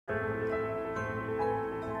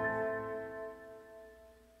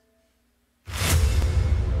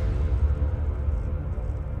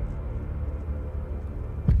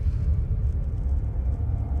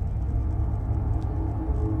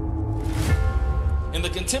In the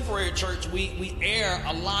contemporary church, we err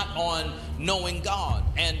a lot on knowing God.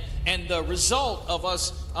 And the result of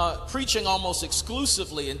us preaching almost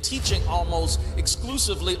exclusively and teaching almost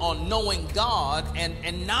exclusively on knowing God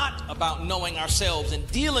and not about knowing ourselves and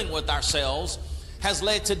dealing with ourselves has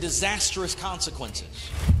led to disastrous consequences.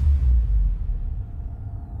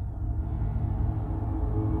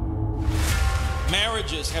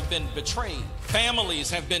 Marriages have been betrayed.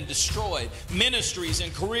 Families have been destroyed. Ministries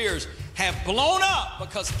and careers have blown up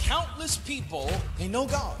because countless people, they know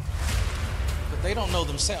God, but they don't know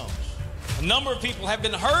themselves. A number of people have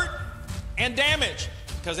been hurt and damaged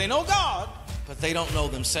because they know God, but they don't know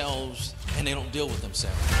themselves and they don't deal with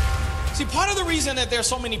themselves. See, part of the reason that there's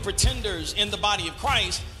so many pretenders in the body of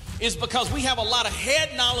Christ is because we have a lot of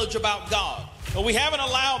head knowledge about God, but we haven't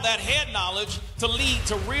allowed that head knowledge to lead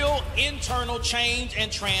to real internal change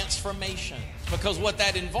and transformation. Because what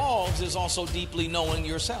that involves is also deeply knowing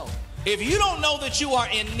yourself. If you don't know that you are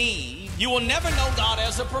in need, you will never know God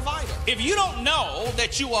as a provider. If you don't know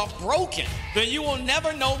that you are broken, then you will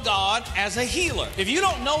never know God as a healer. If you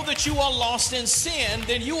don't know that you are lost in sin,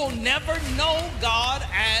 then you will never know God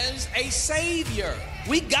as a savior.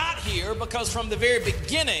 We got here because from the very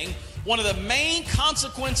beginning, one of the main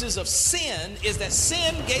consequences of sin is that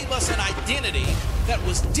sin gave us an identity that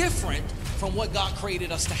was different from what God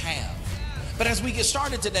created us to have. But as we get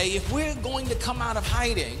started today, if we're going to come out of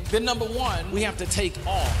hiding, then number one, we have to take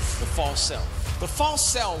off the false self. The false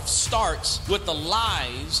self starts with the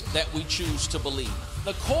lies that we choose to believe.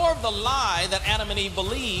 The core of the lie that Adam and Eve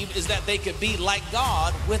believed is that they could be like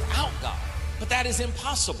God without God. But that is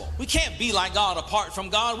impossible. We can't be like God apart from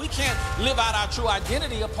God. We can't live out our true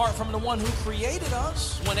identity apart from the one who created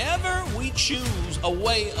us. Whenever we choose a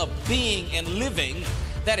way of being and living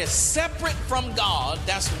that is separate from God,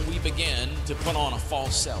 that's when we begin to put on a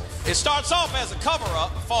false self. It starts off as a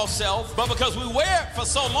cover-up, a false self, but because we wear it for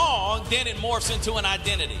so long, then it morphs into an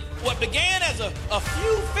identity. What began as a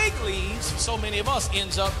few fig leaves, so many of us,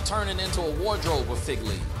 ends up turning into a wardrobe of fig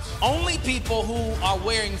leaves. Only people who are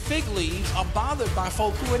wearing fig leaves are bothered by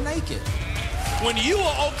folk who are naked. When you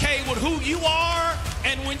are okay with who you are,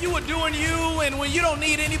 and when you are doing you, and when you don't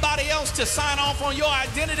need anybody else to sign off on your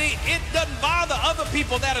identity, it doesn't bother other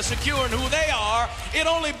people that are secure in who they are. It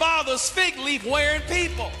only bothers fig leaf wearing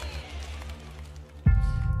people.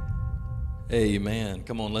 Amen.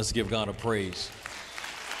 Come on, let's give God a praise.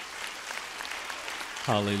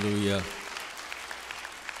 Hallelujah.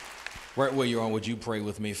 Right where you are, would you pray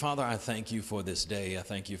with me? Father, I thank you for this day. I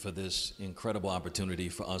thank you for this incredible opportunity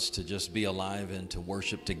for us to just be alive and to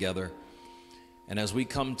worship together. And as we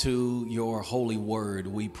come to your holy word,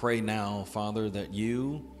 we pray now, Father, that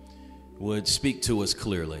you would speak to us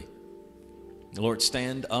clearly. Lord,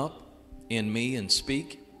 stand up in me and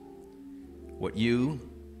speak what you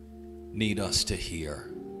need us to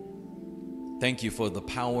hear. Thank you for the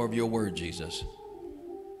power of your word, Jesus.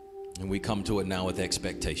 And we come to it now with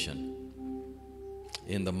expectation.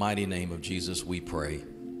 In the mighty name of Jesus, we pray.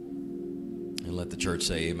 And let the church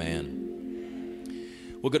say amen.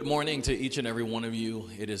 Well, good morning to each and every one of you.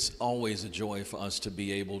 It is always a joy for us to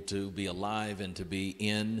be able to be alive and to be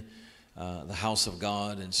in the house of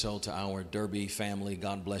God. And so to our Derby family,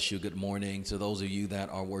 God bless you. Good morning. To those of you that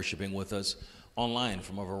are worshiping with us online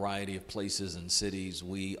from a variety of places and cities,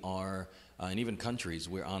 we are, and even countries,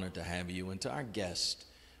 we're honored to have you. And to our guest,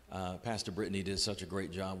 Pastor Brittany did such a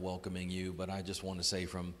great job welcoming you, but I just want to say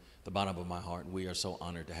from the bottom of my heart, we are so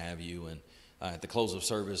honored to have you. And at the close of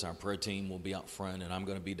service, our prayer team will be out front, and I'm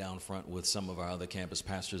going to be down front with some of our other campus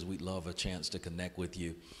pastors. We'd love a chance to connect with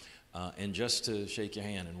you and just to shake your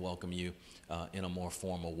hand and welcome you in a more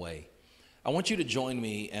formal way. I want you to join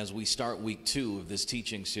me as we start week 2 of this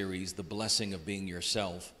teaching series, The Blessing of Being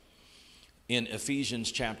Yourself. In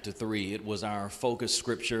Ephesians chapter 3, it was our focus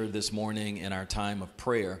scripture this morning in our time of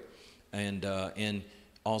prayer and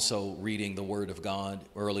also reading the Word of God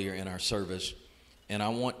earlier in our service. And I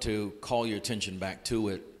want to call your attention back to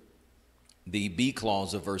it. The B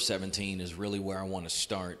clause of verse 17 is really where I want to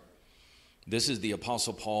start. This is the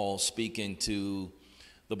Apostle Paul speaking to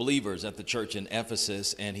the believers at the church in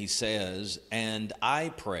Ephesus, and he says, "And I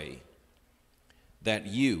pray that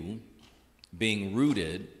you, being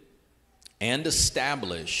rooted and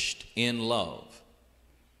established in love,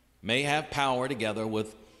 may have power together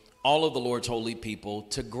with all of the Lord's holy people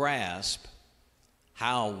to grasp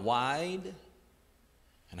how wide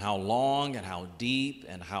and how long and how deep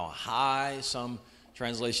and how high, some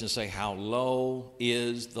translations say how low,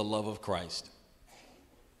 is the love of Christ,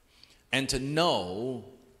 and to know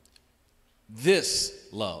this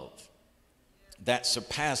love that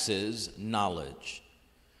surpasses knowledge,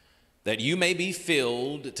 that you may be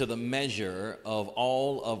filled to the measure of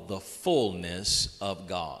all of the fullness of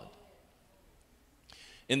God.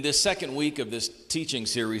 In this second week of this teaching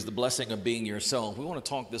series, The Blessing of Being Yourself, we want to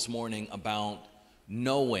talk this morning about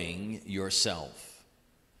knowing yourself.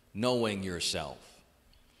 Knowing yourself.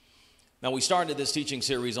 Now, we started this teaching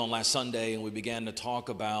series on last Sunday, and we began to talk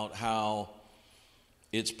about how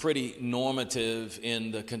it's pretty normative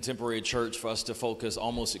in the contemporary church for us to focus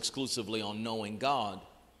almost exclusively on knowing God.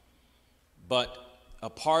 But a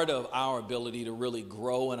part of our ability to really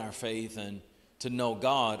grow in our faith and to know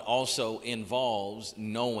God also involves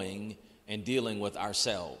knowing and dealing with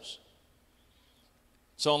ourselves.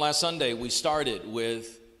 So on last Sunday, we started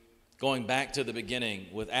with going back to the beginning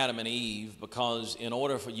with Adam and Eve, because in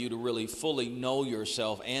order for you to really fully know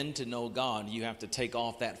yourself and to know God, you have to take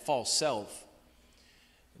off that false self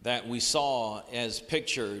that we saw as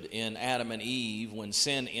pictured in Adam and Eve when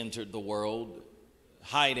sin entered the world,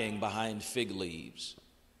 hiding behind fig leaves.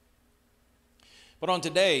 But on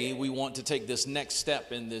today, we want to take this next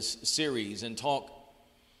step in this series and talk,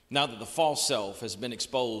 now that the false self has been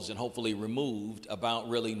exposed and hopefully removed, about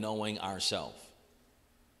really knowing ourselves.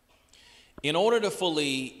 In order to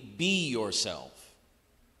fully be yourself,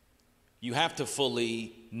 you have to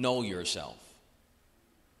fully know yourself.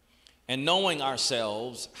 And knowing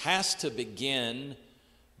ourselves has to begin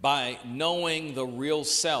by knowing the real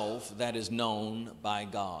self that is known by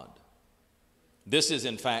God. This is,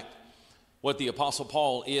 in fact, what the Apostle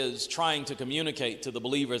Paul is trying to communicate to the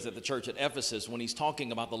believers at the church at Ephesus when he's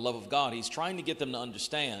talking about the love of God. He's trying to get them to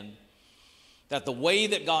understand that the way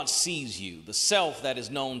that God sees you, the self that is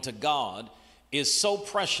known to God, is so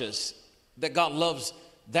precious that God loves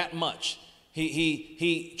that much.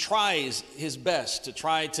 He tries his best to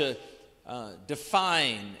try to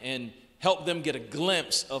define and help them get a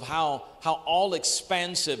glimpse of how all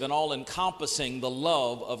expansive and all encompassing the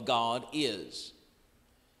love of God is.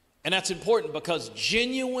 And that's important because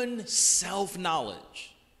genuine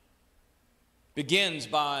self-knowledge begins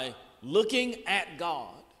by looking at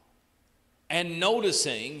God and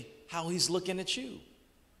noticing how he's looking at you.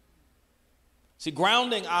 See,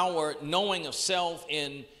 grounding our knowing of self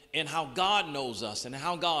in how God knows us and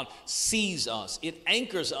how God sees us, it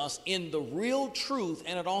anchors us in the real truth,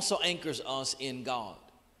 and it also anchors us in God.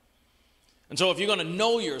 And so if you're going to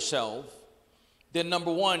know yourself, then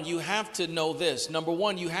number one, you have to know this. Number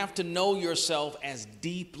one, you have to know yourself as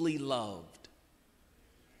deeply loved.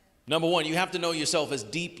 Number one, you have to know yourself as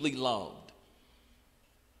deeply loved.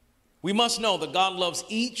 We must know that God loves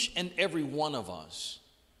each and every one of us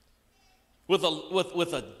with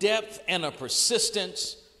a depth and a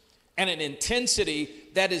persistence and an intensity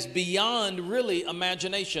that is beyond really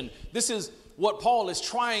imagination. This is what Paul is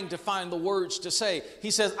trying to find the words to say.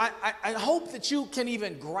 He says, I hope that you can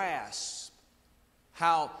even grasp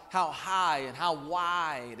how high and how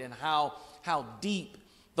wide and how deep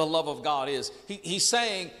the love of God is. He's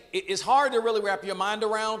saying it's hard to really wrap your mind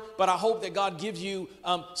around, but I hope that God gives you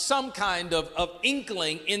some kind of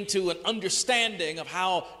inkling into an understanding of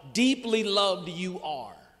how deeply loved you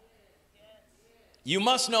are. You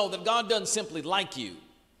must know that God doesn't simply like you.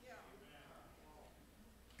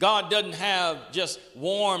 God doesn't have just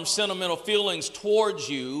warm, sentimental feelings towards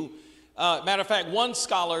you. Matter of fact, one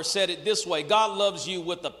scholar said it this way: God loves you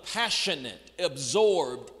with a passionate,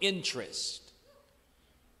 absorbed interest.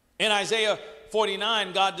 In Isaiah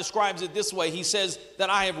 49, God describes it this way. He says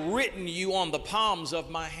that I have written you on the palms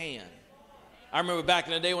of my hand. I remember back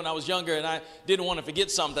in the day when I was younger and I didn't want to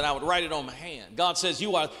forget something, I would write it on my hand. God says,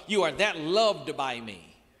 you are that loved by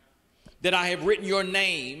me, that I have written your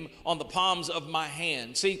name on the palms of my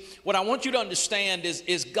hand. See, what I want you to understand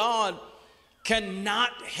is God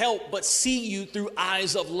cannot help but see you through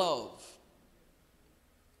eyes of love,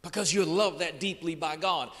 because you're loved that deeply by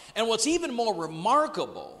God. And what's even more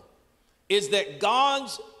remarkable is that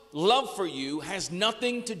God's love for you has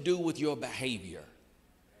nothing to do with your behavior.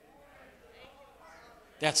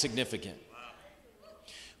 That's significant.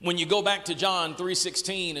 When you go back to John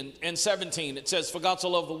 3:16 and 17, it says, for God so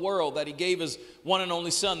loved the world that he gave his one and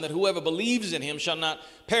only son, that whoever believes in him shall not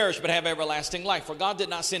perish but have everlasting life. For God did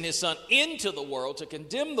not send his son into the world to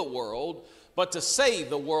condemn the world, but to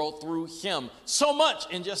save the world through him. So much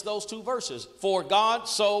in just those two verses. For God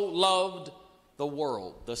so loved the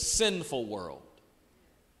world, the sinful world,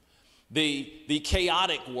 the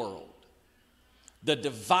chaotic world, the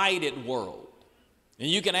divided world. And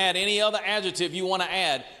you can add any other adjective you want to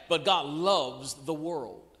add, but God loves the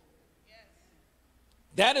world.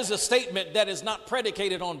 That is a statement that is not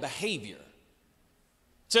predicated on behavior.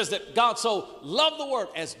 It says that God so loved the world,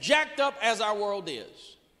 as jacked up as our world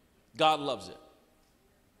is, God loves it.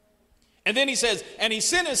 And then he says, and he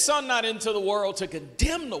sent his son not into the world to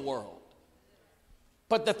condemn the world,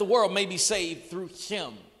 but that the world may be saved through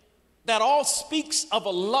him. That all speaks of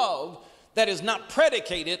a love that is not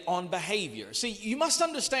predicated on behavior. See, you must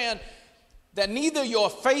understand that neither your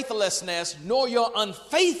faithlessness nor your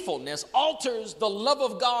unfaithfulness alters the love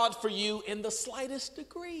of God for you in the slightest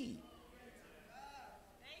degree.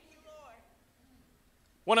 Thank you, Lord.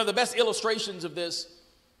 One of the best illustrations of this,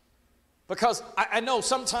 because I know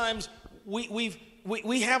sometimes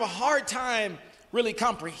we have a hard time really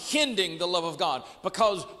comprehending the love of God,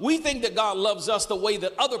 because we think that God loves us the way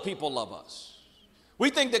that other people love us. We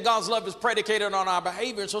think that God's love is predicated on our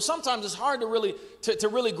behavior, and so sometimes it's hard to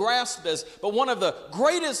really grasp this. But one of the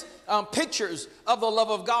greatest pictures of the love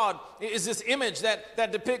of God is this image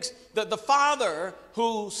that depicts the father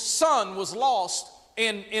whose son was lost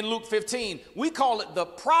in Luke 15. We call it the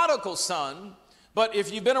prodigal son. But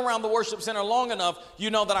if you've been around the worship center long enough, you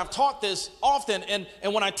know that I've taught this often. And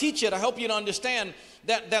when I teach it, I help you to understand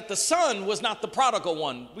that the son was not the prodigal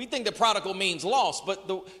one. We think that prodigal means lost, but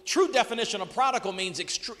the true definition of prodigal means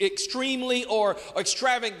extremely or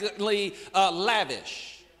extravagantly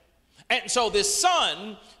lavish. And so this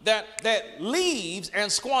son that leaves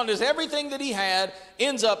and squanders everything that he had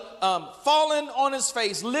ends up falling on his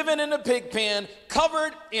face, living in a pig pen,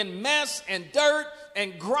 covered in mess and dirt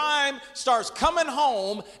and grime, starts coming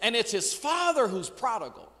home, and it's his father who's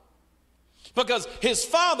prodigal. Because his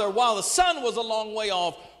father, while the son was a long way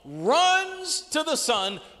off, runs to the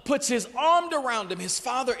son, puts his arm around him. His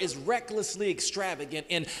father is recklessly extravagant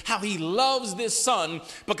in how he loves this son,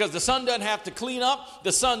 because the son doesn't have to clean up,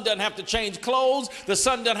 the son doesn't have to change clothes, the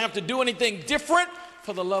son doesn't have to do anything different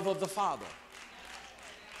for the love of the father.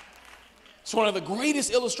 It's one of the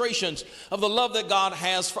greatest illustrations of the love that God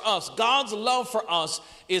has for us. God's love for us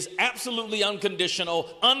is absolutely unconditional,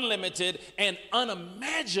 unlimited, and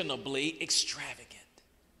unimaginably extravagant.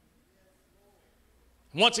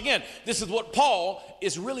 Once again, this is what Paul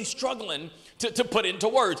is really struggling to put into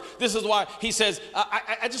words. This is why he says,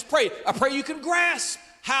 I just pray. I pray you can grasp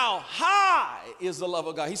how high is the love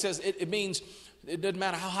of God. He says it means it doesn't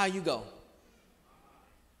matter how high you go.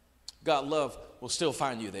 God's love will still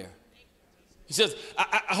find you there. He says,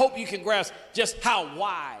 I hope you can grasp just how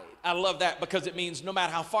wide. I love that, because it means no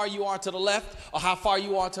matter how far you are to the left or how far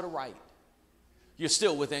you are to the right, you're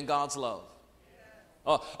still within God's love.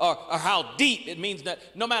 Or how deep. It means that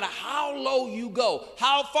no matter how low you go,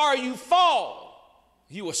 how far you fall,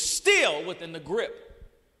 you are still within the grip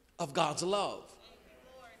of God's love. Thank you,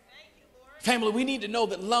 Lord. Thank you, Lord. Family, we need to know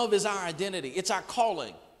that love is our identity. It's our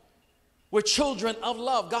calling. We're children of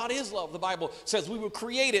love. God is love. The Bible says we were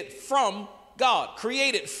created from God,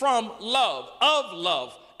 created from love, of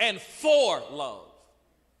love, and for love.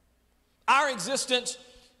 Our existence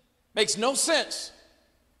makes no sense.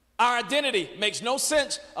 Our identity makes no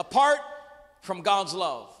sense apart from God's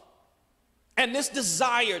love. And this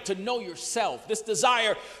desire to know yourself, this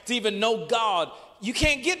desire to even know God, you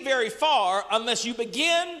can't get very far unless you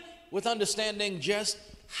begin with understanding just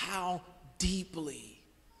how deeply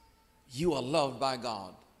you are loved by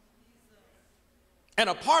God. And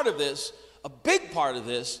a part of this, a big part of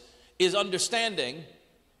this, is understanding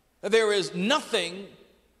that there is nothing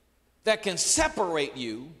that can separate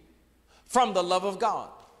you from the love of God.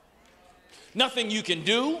 Nothing you can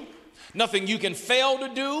do, nothing you can fail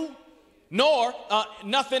to do, nor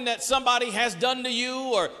nothing that somebody has done to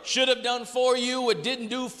you or should have done for you or didn't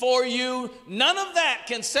do for you. None of that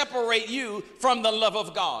can separate you from the love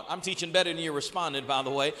of God. I'm teaching better than you responded, by the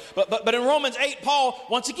way. But in Romans 8, Paul,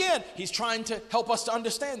 once again, he's trying to help us to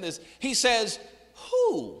understand this. He says,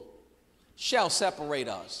 who shall separate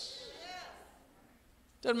us?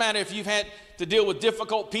 Doesn't matter if you've had to deal with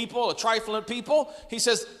difficult people or trifling people. He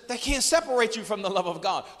says they can't separate you from the love of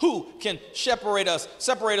God. Who can separate us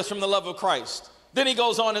from the love of Christ? Then he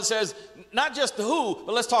goes on and says, not just the who,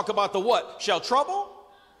 but let's talk about the what. Shall trouble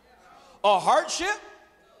or hardship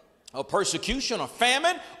or persecution or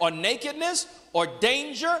famine or nakedness or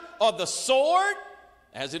danger or the sword?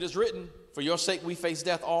 As it is written, for your sake we face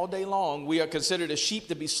death all day long. We are considered as sheep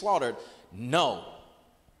to be slaughtered. No.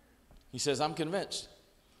 He says, I'm convinced.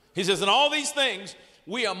 He says, in all these things,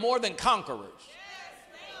 we are more than conquerors.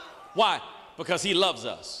 Why? Because he loves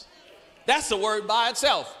us. That's the word by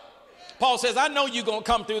itself. Paul says, I know you're going to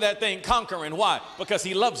come through that thing conquering. Why? Because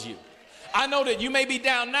he loves you. I know that you may be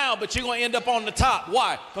down now, but you're going to end up on the top.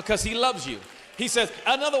 Why? Because he loves you. He says,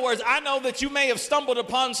 in other words, I know that you may have stumbled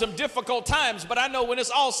upon some difficult times, but I know when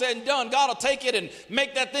it's all said and done, God will take it and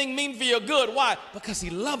make that thing mean for your good. Why? Because he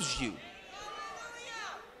loves you.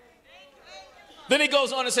 Then he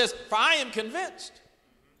goes on and says, for I am convinced.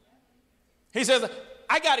 He says,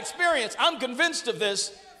 I got experience. I'm convinced of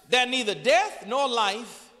this, that neither death nor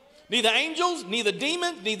life, neither angels, neither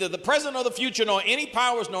demons, neither the present nor the future, nor any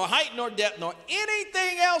powers, nor height nor depth, nor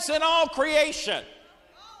anything else in all creation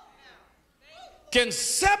can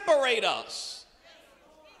separate us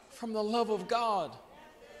from the love of God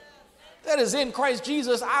that is in Christ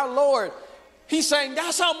Jesus our Lord. He's saying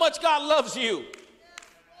that's how much God loves you.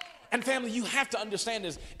 And family, you have to understand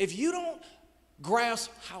this. If you don't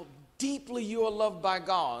grasp how deeply you are loved by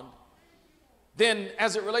God, then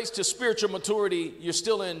as it relates to spiritual maturity, you're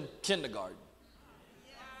still in kindergarten.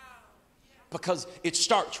 Because it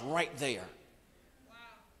starts right there.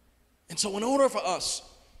 And so in order for us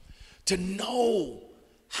to know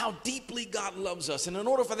how deeply God loves us, and in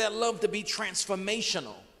order for that love to be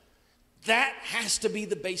transformational, that has to be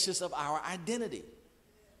the basis of our identity.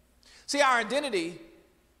 See, our identity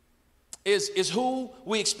is who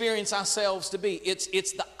we experience ourselves to be.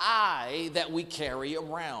 It's the I that we carry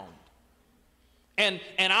around. And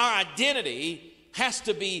our identity has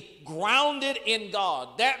to be grounded in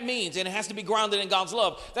God. That means, and it has to be grounded in God's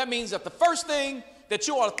love. That means that the first thing that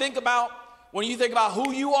you ought to think about when you think about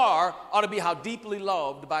who you are ought to be how deeply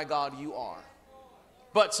loved by God you are.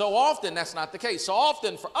 But so often that's not the case. So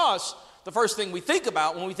often for us, the first thing we think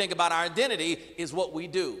about when we think about our identity is what we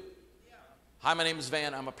do. Hi, my name is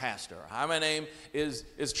Van, I'm a pastor. Hi, my name is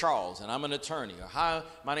Charles, and I'm an attorney. Or hi,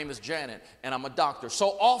 my name is Janet, and I'm a doctor.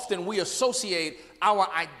 So often we associate our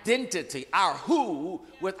identity, our who,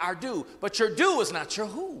 with our do. But your do is not your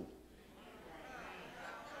who.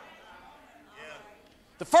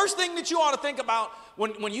 The first thing that you ought to think about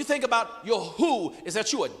when you think about your who is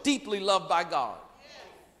that you are deeply loved by God.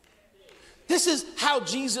 This is how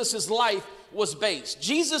Jesus' life was based.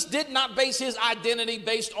 Jesus did not base his identity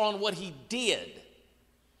based on what he did.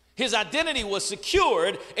 His identity was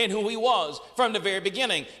secured in who he was from the very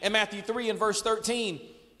beginning. In Matthew 3 and verse 13,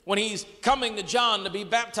 when he's coming to John to be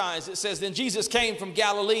baptized, it says, then Jesus came from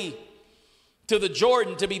Galilee to the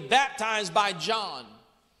Jordan to be baptized by John.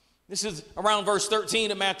 This is around verse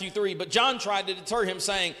 13 of Matthew 3. But John tried to deter him,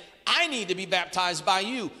 saying, I need to be baptized by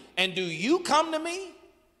you, and do you come to me?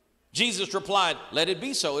 Jesus replied, let it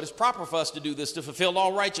be so. It is proper for us to do this to fulfill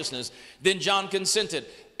all righteousness. Then John consented.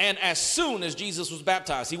 And as soon as Jesus was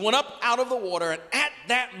baptized, he went up out of the water. And at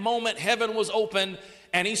that moment, heaven was opened.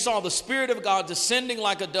 And he saw the Spirit of God descending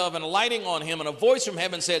like a dove and alighting on him. And a voice from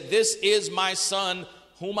heaven said, this is my Son,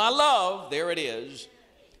 whom I love. There it is.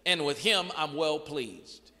 And with him, I'm well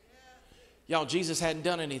pleased. Y'all, Jesus hadn't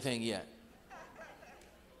done anything yet.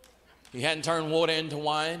 He hadn't turned water into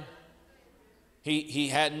wine. He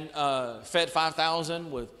hadn't fed 5,000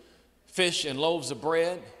 with fish and loaves of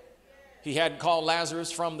bread. He hadn't called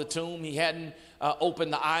Lazarus from the tomb. He hadn't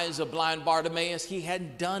opened the eyes of blind Bartimaeus. He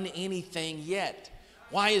hadn't done anything yet.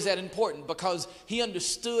 Why is that important? Because he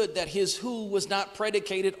understood that his who was not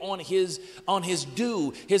predicated on his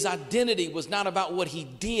do. His identity was not about what he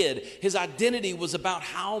did. His identity was about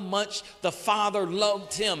how much the Father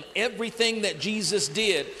loved him. Everything that Jesus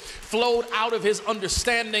did flowed out of his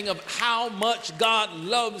understanding of how much God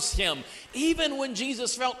loves him. Even when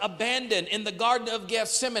Jesus felt abandoned in the Garden of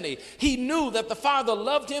Gethsemane, he knew that the Father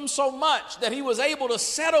loved him so much that he was able to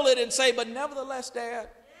settle it and say, but nevertheless, Dad,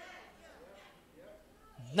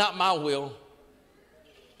 not my will,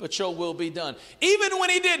 but your will be done. Even when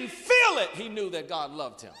he didn't feel it, he knew that God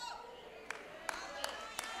loved him.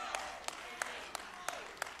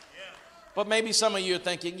 But maybe some of you are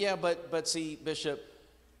thinking, yeah, but see, Bishop,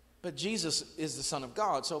 but Jesus is the Son of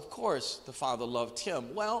God, so of course the Father loved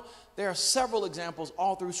him. Well, there are several examples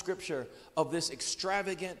all through Scripture of this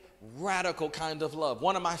extravagant, radical kind of love.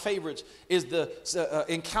 One of my favorites is the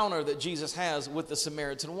encounter that Jesus has with the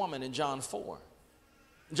Samaritan woman in John 4.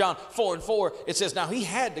 John 4 and 4, it says, now he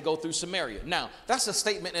had to go through Samaria. Now, that's a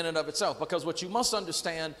statement in and of itself, because what you must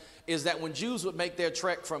understand is that when Jews would make their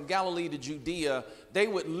trek from Galilee to Judea, they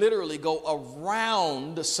would literally go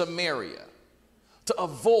around Samaria to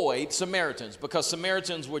avoid Samaritans, because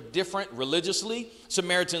Samaritans were different religiously,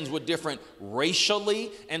 Samaritans were different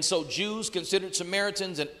racially, and so Jews considered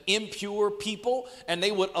Samaritans an impure people, and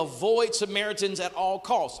they would avoid Samaritans at all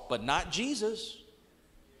costs, but not Jesus.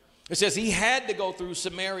 It says he had to go through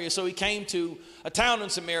Samaria, so he came to a town in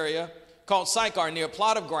Samaria called Sychar, near a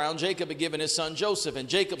plot of ground Jacob had given his son Joseph, and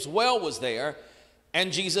Jacob's well was there.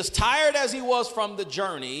 And Jesus, tired as he was from the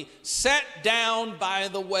journey, sat down by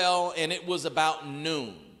the well, and it was about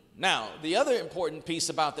noon. Now, the other important piece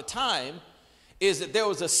about the time is that there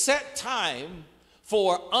was a set time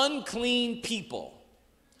for unclean people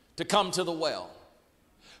to come to the well,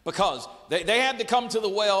 because they had to come to the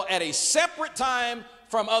well at a separate time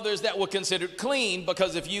from others that were considered clean,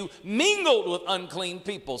 because if you mingled with unclean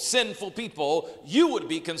people, sinful people, you would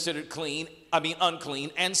be considered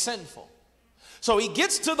unclean and sinful. So he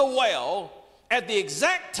gets to the well at the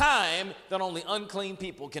exact time that only unclean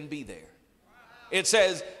people can be there. It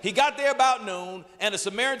says he got there about noon, and a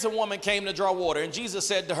Samaritan woman came to draw water, and Jesus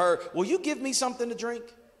said to her, will you give me something to drink?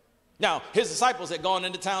 Now, his disciples had gone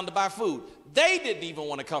into town to buy food. They didn't even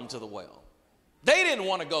want to come to the well. They didn't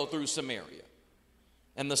want to go through Samaria.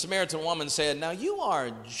 And the Samaritan woman said, now you are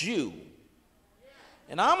a Jew,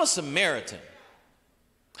 and I'm a Samaritan.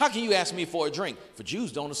 How can you ask me for a drink? For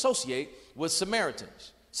Jews don't associate with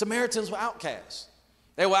Samaritans. Samaritans were outcasts.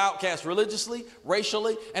 They were outcasts religiously,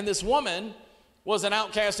 racially, and this woman was an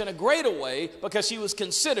outcast in a greater way because she was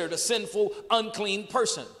considered a sinful, unclean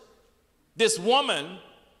person. This woman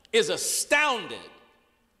is astounded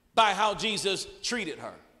by how Jesus treated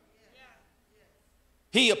her.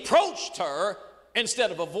 He approached her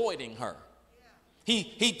instead of avoiding her.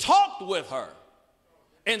 He talked with her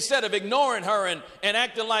instead of ignoring her and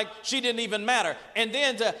acting like she didn't even matter. And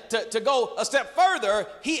then to go a step further,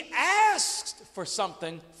 he asked for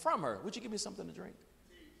something from her. Would you give me something to drink?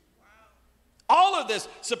 All of this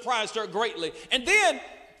surprised her greatly. And then,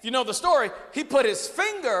 if you know the story, he put his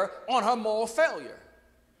finger on her moral failure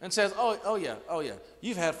and says, oh yeah,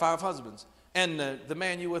 you've had 5 husbands. And the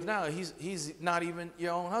man you're with now, he's not even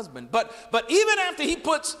your own husband. But even after he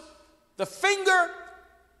puts the finger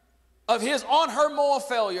of his on her moral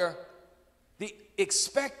failure, the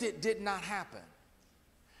expected did not happen.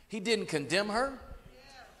 He didn't condemn her.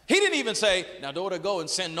 He didn't even say, now daughter, go and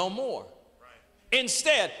sin no more.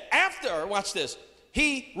 Instead, after, watch this,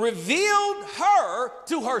 he revealed her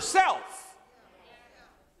to herself.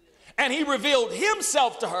 And he revealed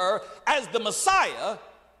himself to her as the Messiah.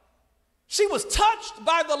 She was touched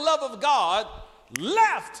by the love of God,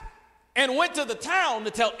 left, and went to the town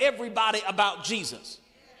to tell everybody about Jesus.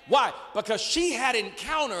 Why? Because she had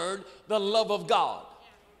encountered the love of God.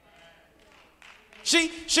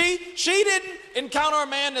 She didn't encounter a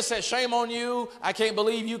man that said, shame on you, I can't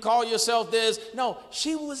believe you call yourself this. No,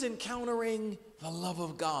 she was encountering the love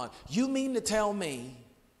of God. You mean to tell me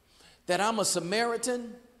that I'm a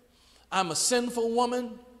Samaritan, I'm a sinful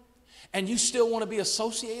woman, and you still want to be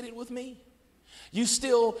associated with me? You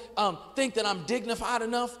still think that I'm dignified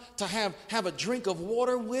enough to have a drink of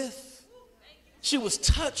water with? She was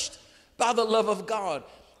touched by the love of God.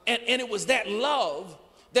 And it was that love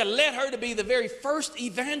that led her to be the very first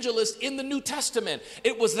evangelist in the New Testament.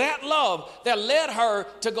 It was that love that led her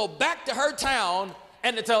to go back to her town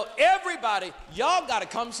and to tell everybody, y'all got to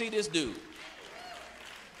come see this dude.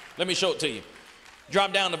 Let me show it to you.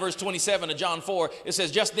 Drop down to verse 27 of John 4. It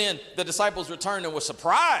says, just then the disciples returned and were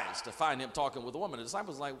surprised to find him talking with a woman. The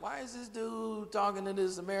disciples were like, why is this dude talking to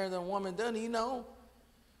this Samaritan woman? Doesn't he know?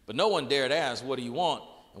 But no one dared ask, what do you want?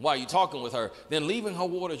 And why are you talking with her? Then leaving her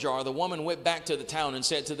water jar, the woman went back to the town and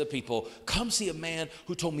said to the people, come see a man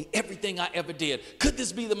who told me everything I ever did. Could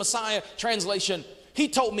this be the Messiah? Translation, he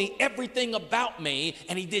told me everything about me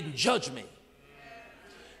and he didn't judge me.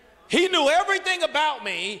 He knew everything about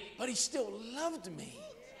me, but he still loved me.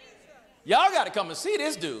 Y'all got to come and see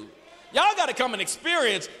this dude. Y'all got to come and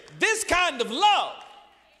experience this kind of love.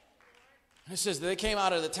 It says they came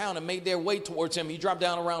out of the town and made their way towards him. You drop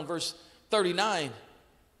down around verse 39.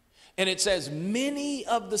 And it says, many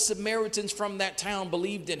of the Samaritans from that town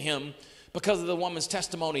believed in him because of the woman's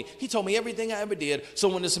testimony. He told me everything I ever did. So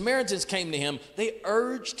when the Samaritans came to him, they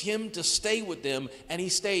urged him to stay with them, and he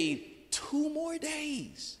stayed 2 more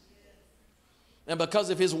days. And because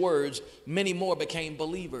of his words, many more became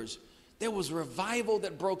believers. There was revival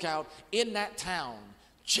that broke out in that town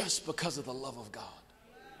just because of the love of God.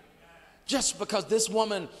 Just because this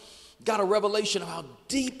woman got a revelation of how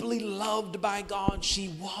deeply loved by God she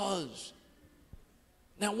was.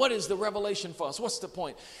 Now, what is the revelation for us? What's the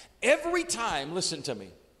point? Every time, listen to me,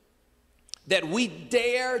 that we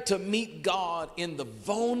dare to meet God in the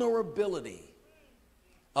vulnerability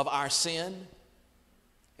of our sin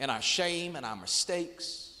and our shame and our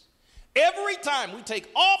mistakes, every time we take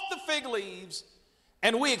off the fig leaves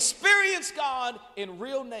and we experience God in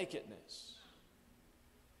real nakedness,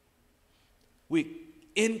 we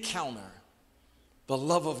encounter the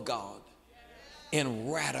love of God in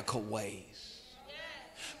radical ways.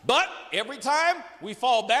 But every time we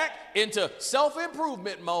fall back into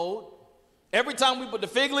self-improvement mode, every time we put the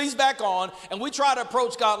fig leaves back on and we try to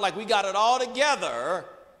approach God like we got it all together,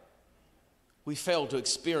 we fail to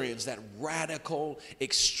experience that radical,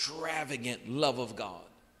 extravagant love of God.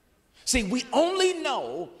 See, we only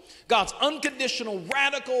know God's unconditional,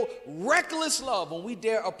 radical, reckless love when we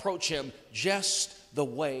dare approach him just the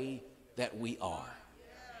way that we are.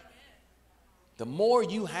 the more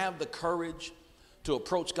you have the courage to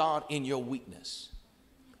approach God in your weakness,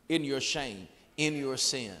 in your shame, in your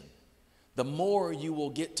sin, the more you will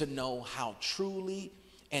get to know how truly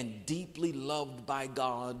and deeply loved by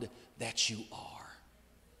God that you are.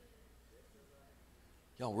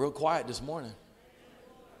 Y'all real quiet this morning.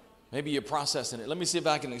 Maybe you're processing it. Let me see if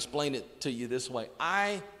I can explain it to you this way.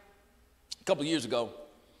 A couple of years ago,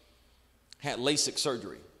 had LASIK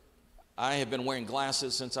surgery. I have been wearing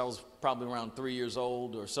glasses since I was probably around 3 years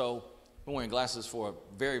old or so. I've been wearing glasses for a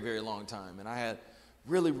very, very long time. And I had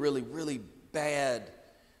really, really, really bad,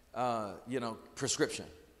 prescription.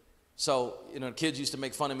 So, kids used to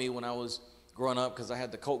make fun of me when I was growing up because I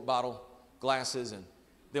had the Coke bottle glasses. And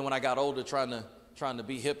then when I got older trying to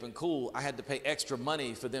be hip and cool, I had to pay extra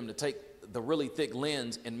money for them to take the really thick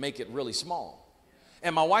lens and make it really small.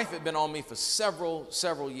 And my wife had been on me for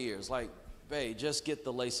several years, like, babe, just get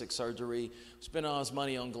the LASIK surgery, spend all this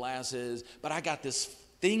money on glasses. But I got this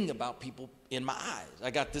thing about people in my eyes.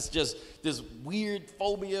 I got this weird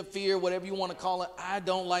phobia, fear, whatever you want to call it. I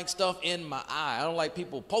don't like stuff in my eye. I don't like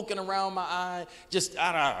people poking around my eye. Just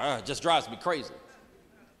drives me crazy.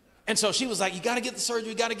 And so she was like, you got to get the surgery,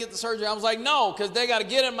 you got to get the surgery. I was like, no, because they got to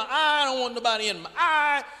get in my eye. I don't want nobody in my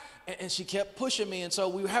eye. And she kept pushing me. And so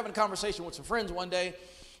we were having a conversation with some friends one day.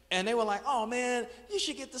 And they were like, oh, man, you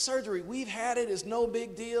should get the surgery. We've had it. It's no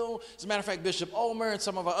big deal. As a matter of fact, Bishop Omer and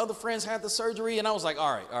some of our other friends had the surgery. And I was like,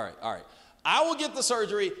 all right. I will get the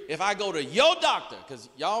surgery if I go to your doctor, because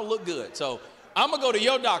y'all look good. So I'm going to go to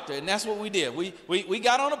your doctor. And that's what we did. We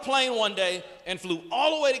got on a plane one day and flew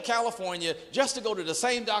all the way to California just to go to the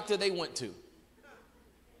same doctor they went to.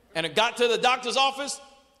 And it got to the doctor's office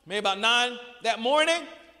maybe about 9 that morning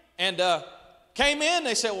and came in.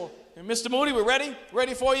 They said, well, Mr. Moody, we're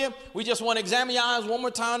ready for you. We just want to examine your eyes one more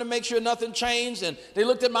time to make sure nothing changed. And they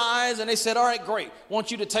looked at my eyes and they said, all right, great. Want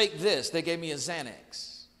you to take this. They gave me a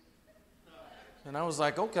Xanax. And I was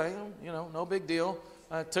like, okay, no big deal.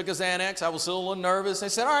 I took a Xanax. I was still a little nervous. They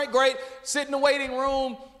said, all right, great. Sit in the waiting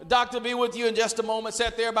room. The doctor will be with you in just a moment.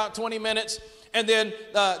 Sat there about 20 minutes. And then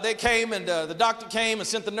they came and the doctor came and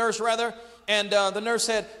sent the nurse rather. And the nurse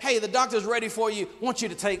said, hey, the doctor's ready for you. Want you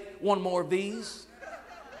to take one more of these.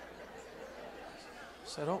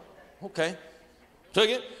 I said, oh, okay. Took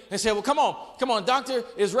it. They said, well, come on, doctor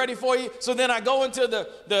is ready for you. So then I go into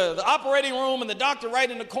the operating room, and the doctor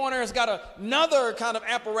right in the corner has got another kind of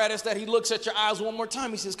apparatus that he looks at your eyes one more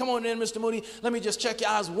time. He says, come on in, Mr. Moody. Let me just check your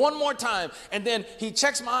eyes one more time. And then he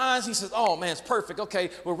checks my eyes. He says, oh, man, it's perfect. Okay,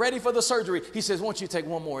 we're ready for the surgery. He says, won't you take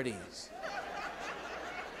one more of these?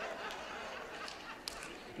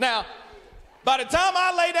 Now, by the time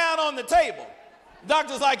I lay down on the table,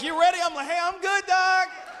 doctor's like, you ready? I'm like, hey, I'm good, doc.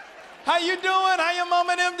 How you doing? How your mom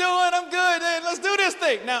and them doing? I'm good. Hey, let's do this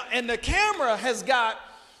thing. Now, and the camera has got,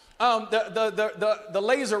 the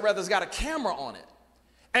laser rather has got a camera on it.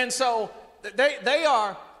 And so they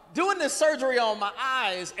are doing this surgery on my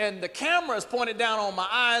eyes, and the camera is pointed down on my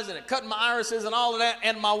eyes, and it cutting my irises and all of that.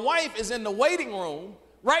 And my wife is in the waiting room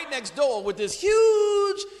right next door with this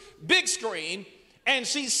huge big screen, and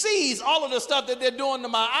she sees all of the stuff that they're doing to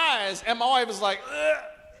my eyes, and my wife is like, ugh.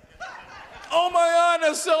 Oh my God,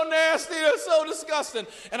 that's so nasty, that's so disgusting.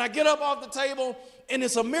 And I get up off the table, and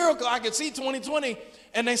it's a miracle. I can see 20/20,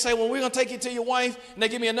 and they say, well, we're going to take you to your wife, and they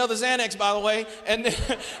give me another Xanax, by the way. And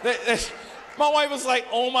my wife was like,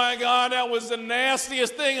 oh my God, that was the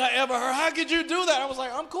nastiest thing I ever heard. How could you do that? I was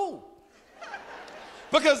like, I'm cool.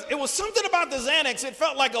 Because it was something about the Xanax, it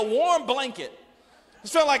felt like a warm blanket. It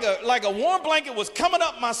felt like a warm blanket was coming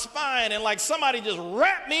up my spine, and like somebody just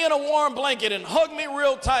wrapped me in a warm blanket and hugged me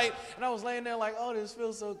real tight. And I was laying there like, oh, this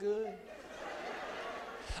feels so good.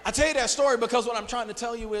 I tell you that story because what I'm trying to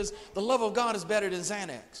tell you is the love of God is better than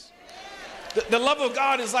Xanax. The love of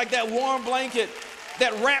God is like that warm blanket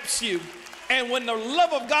that wraps you. And when the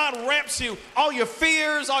love of God wraps you, all your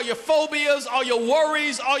fears, all your phobias, all your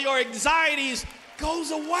worries, all your anxieties goes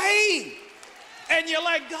away. And you're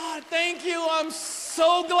like, God, thank you. I'm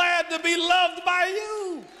so glad to be loved by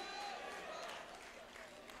you.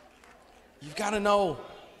 You've got to know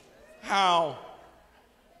how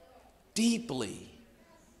deeply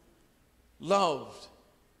loved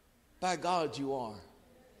by God you are.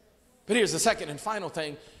 But here's the second and final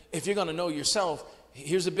thing. If you're going to know yourself,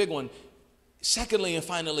 here's a big one. Secondly and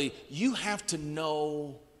finally, you have to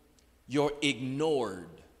know your ignored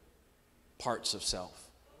parts of self.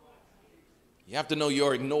 You have to know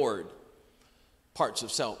your ignored parts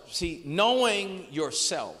of self. See, knowing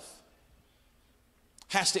yourself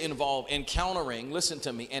has to involve encountering, listen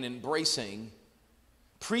to me, and embracing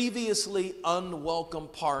previously unwelcome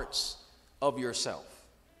parts of yourself.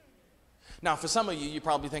 Now, for some of you, you're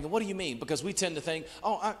probably thinking, what do you mean? Because we tend to think,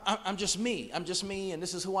 oh, I'm just me. I'm just me, and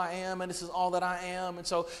this is who I am, and this is all that I am, and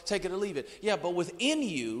so take it or leave it. Yeah, but within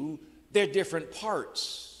you, there are different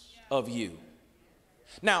parts of you.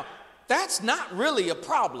 Now, that's not really a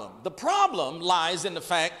problem. The problem lies in the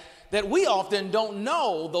fact that we often don't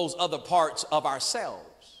know those other parts of ourselves.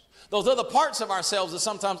 Those other parts of ourselves are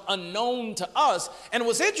sometimes unknown to us. And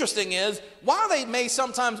what's interesting is, while they may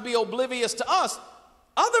sometimes be oblivious to us,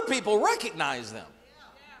 other people recognize them.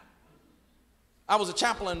 I was a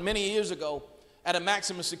chaplain many years ago at a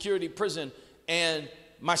maximum security prison, and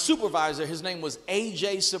my supervisor, his name was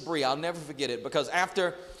A.J. Sabri. I'll never forget it, because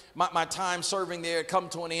after my time serving there had come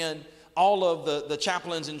to an end, all of the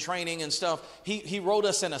chaplains in training and stuff, he wrote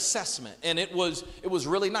us an assessment, and it was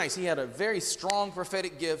really nice. He had a very strong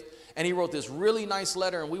prophetic gift, and he wrote this really nice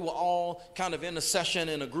letter, and we were all kind of in a session,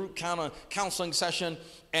 in a group kind of counseling session,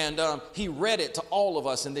 and he read it to all of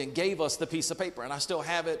us and then gave us the piece of paper, and I still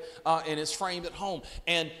have it, and it's framed at home.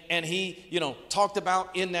 And he, talked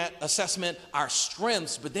about in that assessment our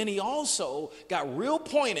strengths, but then he also got real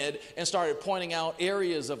pointed and started pointing out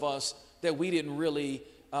areas of us that we didn't really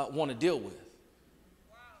want to deal with.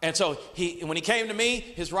 And so when he came to me,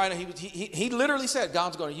 his writer, he literally said,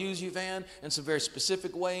 God's going to use you, Van, in some very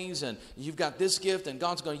specific ways, and you've got this gift, and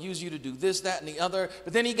God's going to use you to do this, that, and the other.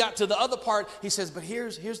 But then he got to the other part. He says, but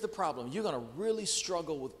here's the problem. You're going to really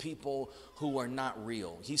struggle with people who are not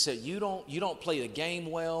real. He said, you don't play the game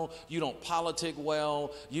well, you don't politic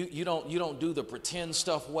well, you don't do the pretend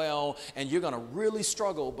stuff well, and you're going to really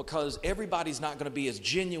struggle because everybody's not going to be as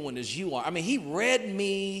genuine as you are. I mean, he read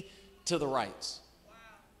me to the rights.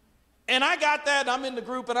 And I got that, and I'm in the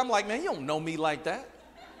group, and I'm like, man, you don't know me like that.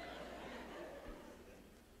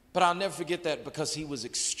 But I'll never forget that, because he was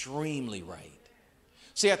extremely right.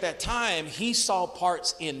 See, at that time, he saw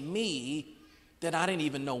parts in me that I didn't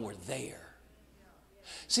even know were there.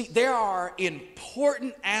 See, there are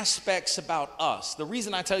important aspects about us. The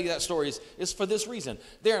reason I tell you that story is for this reason.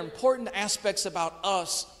 There are important aspects about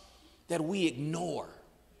us that we ignore.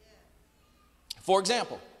 For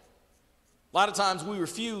example, a lot of times we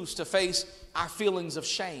refuse to face our feelings of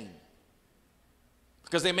shame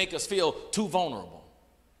because they make us feel too vulnerable.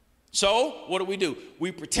 So what do?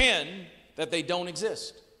 We pretend that they don't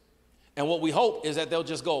exist. And what we hope is that they'll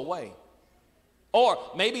just go away. Or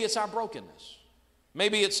maybe it's our brokenness.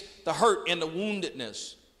 Maybe it's the hurt and the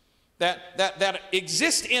woundedness that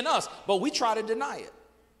exists in us, but we try to deny it.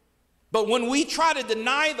 But when we try to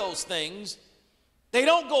deny those things, they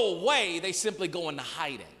don't go away, they simply go into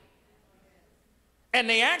hiding. And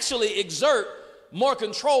they actually exert more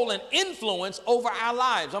control and influence over our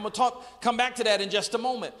lives. I'm going to come back to that in just a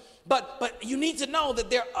moment. But you need to know that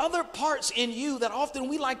there are other parts in you that often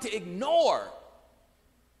we like to ignore.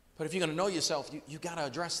 But if you're going to know yourself, you got to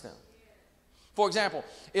address them. For example,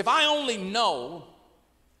 if I only know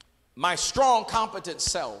my strong, competent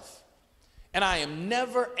self, and I am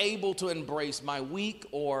never able to embrace my weak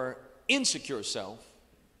or insecure self,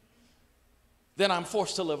 then I'm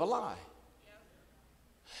forced to live a lie.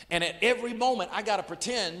 And at every moment, I got to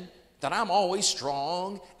pretend that I'm always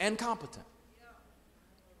strong and competent.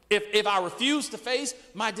 If I refuse to face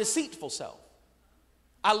my deceitful self,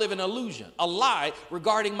 I live an illusion, a lie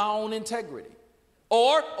regarding my own integrity.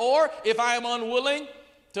 Or if I am unwilling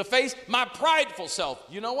to face my prideful self,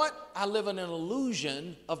 you know what? I live in an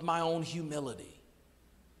illusion of my own humility.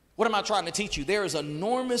 What am I trying to teach you? There is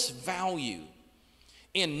enormous value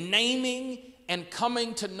in naming and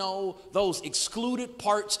coming to know those excluded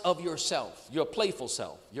parts of yourself, your playful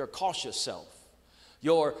self, your cautious self,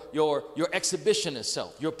 your exhibitionist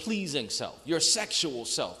self, your pleasing self, your sexual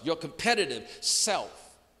self, your competitive self.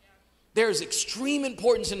 There's extreme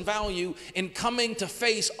importance and value in coming to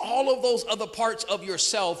face all of those other parts of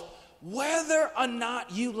yourself, whether or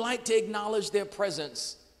not you like to acknowledge their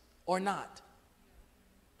presence or not.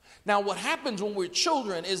 Now, what happens when we're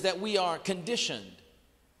children is that we are conditioned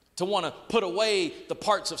to want to put away the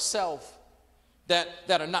parts of self that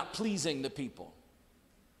are not pleasing to people.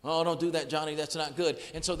 Oh, don't do that, Johnny. That's not good.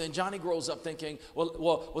 And so then Johnny grows up thinking,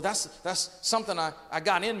 well, that's something I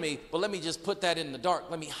got in me, but let me just put that in the dark.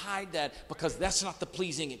 Let me hide that because that's not the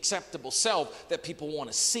pleasing, acceptable self that people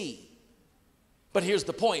want to see. But here's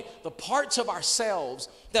the point. The parts of ourselves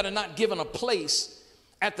that are not given a place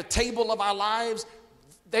at the table of our lives,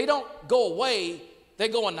 they don't go away. They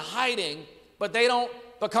go into hiding, but they don't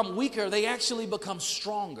become weaker. They actually become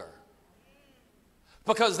stronger.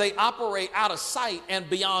 Because they operate out of sight and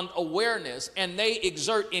beyond awareness, and they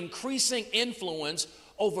exert increasing influence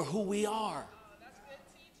over who we are. That's good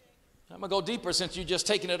teaching. I'm going to go deeper since you're just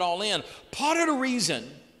taking it all in. Part of the reason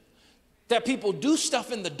that people do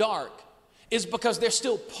stuff in the dark is because there's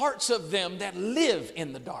still parts of them that live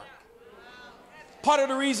in the dark. Part of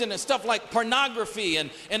the reason that stuff like pornography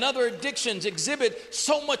and other addictions exhibit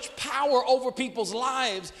so much power over people's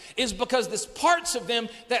lives is because there's parts of them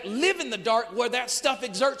that live in the dark where that stuff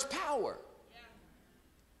exerts power.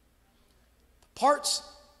 Parts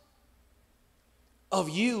of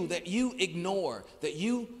you that you ignore, that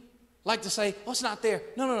you like to say, oh, it's not there.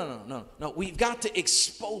 No. We've got to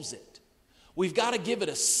expose it. We've got to give it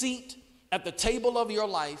a seat at the table of your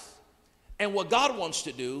life. And what God wants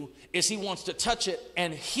to do is he wants to touch it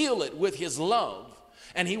and heal it with his love.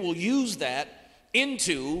 And he will use that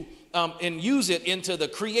into the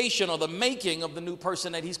creation or the making of the new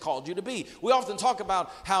person that he's called you to be. We often talk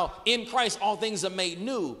about how in Christ all things are made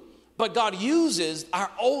new. But God uses our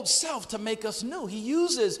old self to make us new. He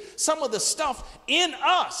uses some of the stuff in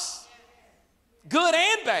us, good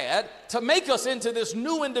and bad, to make us into this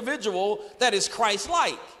new individual that is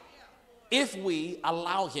Christ-like, if we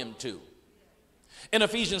allow him to. In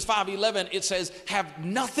Ephesians 5:11, it says, have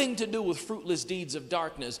nothing to do with fruitless deeds of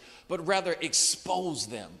darkness, but rather expose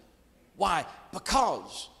them. Why?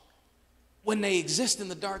 Because when they exist in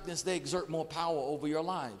the darkness, they exert more power over your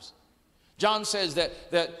lives. John says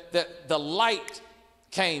that the light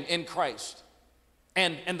came in Christ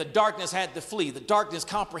and the darkness had to flee. The darkness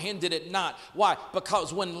comprehended it not. Why?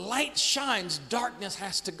 Because when light shines, darkness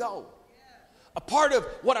has to go. A part of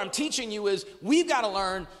what I'm teaching you is we've got to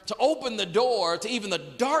learn to open the door to even the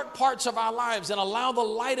dark parts of our lives and allow the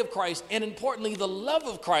light of Christ and, importantly, the love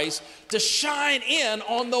of Christ to shine in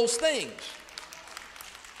on those things.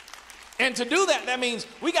 And to do that, that means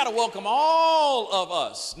we got to welcome all of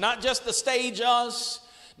us, not just the stage us,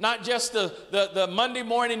 not just the Monday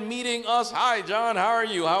morning meeting us. Hi, John, how are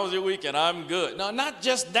you? How was your weekend? I'm good. No, not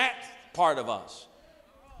just that part of us.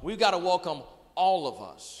 We've got to welcome all of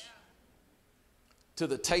us to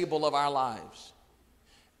the table of our lives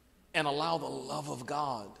and allow the love of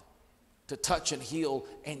God to touch and heal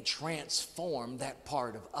and transform that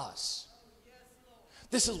part of us.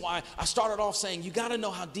 This is why I started off saying you got to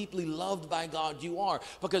know how deeply loved by God you are,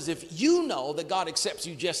 because if you know that God accepts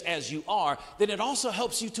you just as you are, then it also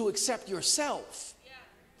helps you to accept yourself.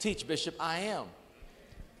 Teach, Bishop, I am.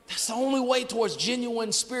 That's the only way towards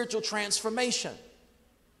genuine spiritual transformation.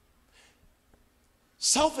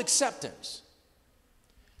 Self-acceptance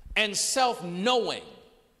and self-knowing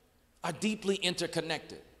are deeply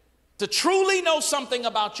interconnected. To truly know something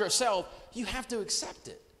about yourself, you have to accept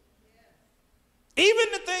it. Even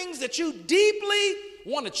the things that you deeply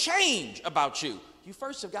want to change about you, you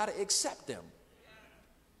first have got to accept them.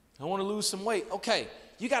 I want to lose some weight. Okay,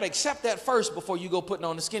 you got to accept that first before you go putting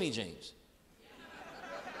on the skinny jeans.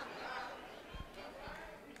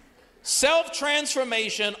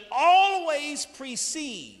 Self-transformation always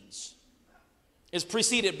is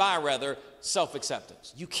preceded by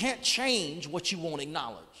self-acceptance. You can't change what you won't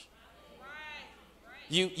acknowledge.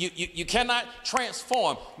 You cannot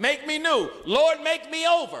transform. Make me new. Lord, make me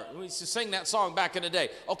over. We used to sing that song back in the day.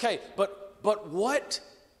 Okay, but what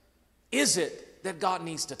is it that God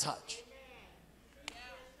needs to touch?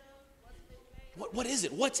 What is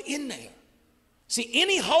it? What's in there? See,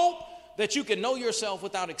 any hope that you can know yourself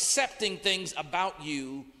without accepting things about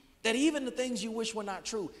you, that even the things you wish were not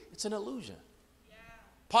true, it's an illusion.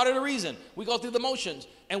 Part of the reason we go through the motions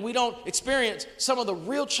and we don't experience some of the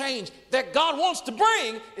real change that God wants to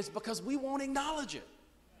bring is because we won't acknowledge it.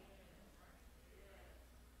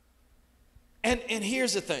 And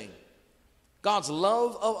here's the thing. God's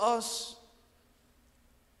love of us,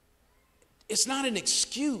 it's not an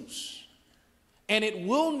excuse. And it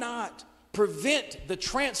will not prevent the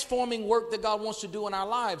transforming work that God wants to do in our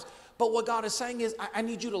lives. But what God is saying is, I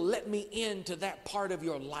need you to let me into that part of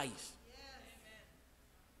your life.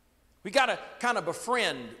 We got to kind of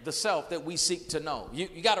befriend the self that we seek to know. You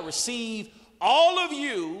got to receive all of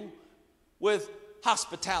you with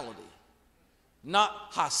hospitality, not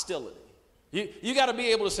hostility. You got to be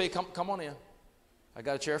able to say, come on in. I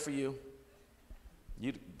got a chair for you.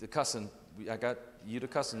 You the cussing. I got you the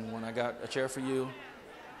cussing one. I got a chair for you.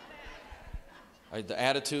 The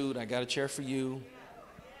attitude. I got a chair for you.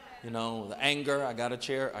 You know, the anger. I got a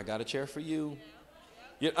chair. I got a chair for you.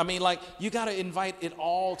 I mean, like, you got to invite it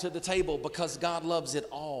all to the table because God loves it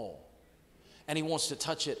all. And he wants to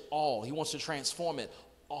touch it all. He wants to transform it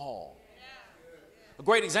all. A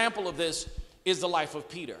great example of this is the life of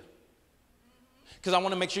Peter. Because I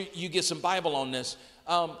want to make sure you get some Bible on this.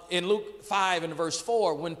 In Luke 5 and verse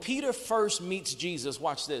 4, when Peter first meets Jesus,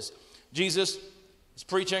 watch this. Jesus is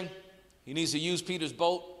preaching. He needs to use Peter's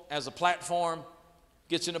boat as a platform.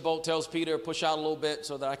 Gets in the boat, tells Peter, push out a little bit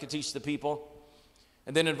so that I can teach the people.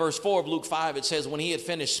 And then in verse 4 of Luke 5, it says, when he had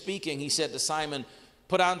finished speaking, he said to Simon,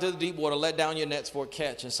 put out into the deep water, let down your nets for a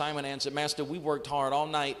catch. And Simon answered, Master, we worked hard all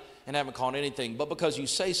night and haven't caught anything. But because you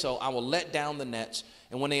say so, I will let down the nets.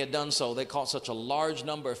 And when they had done so, they caught such a large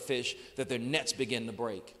number of fish that their nets began to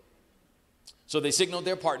break. So they signaled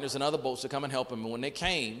their partners in other boats to come and help them. And when they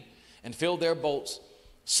came and filled their boats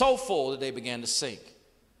so full that they began to sink.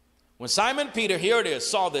 When Simon Peter, here it is,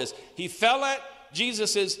 saw this, he fell at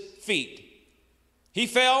Jesus' feet. He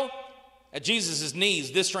fell at Jesus'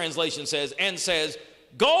 knees, this translation says, and says,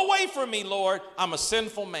 go away from me, Lord, I'm a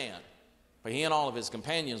sinful man. But he and all of his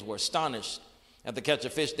companions were astonished at the catch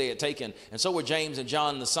of fish they had taken. And so were James and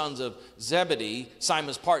John, the sons of Zebedee,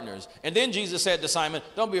 Simon's partners. And then Jesus said to Simon,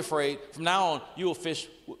 don't be afraid. From now on, you will fish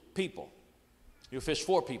people. You'll fish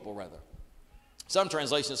for people, rather. Some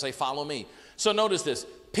translations say, follow me. So notice this.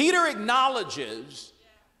 Peter acknowledges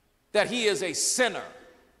that he is a sinner.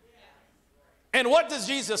 And what does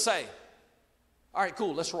Jesus say? All right,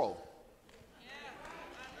 cool, let's roll.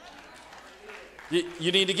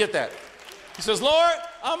 You need to get that. He says, Lord,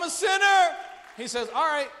 I'm a sinner. He says, all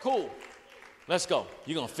right, cool, let's go.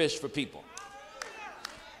 You're going to fish for people.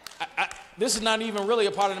 This is not even really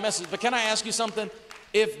a part of the message, but can I ask you something?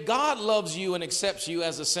 If God loves you and accepts you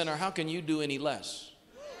as a sinner, how can you do any less?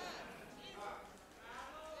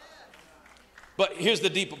 But here's the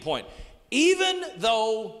deeper point. Even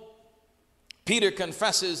though Peter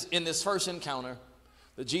confesses in this first encounter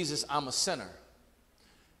that Jesus, I'm a sinner,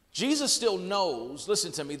 Jesus still knows,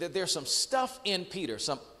 listen to me, that there's some stuff in Peter,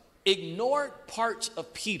 some ignored parts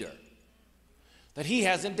of Peter that he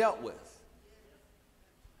hasn't dealt with.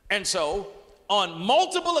 And so on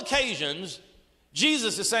multiple occasions,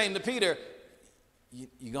 Jesus is saying to Peter, you're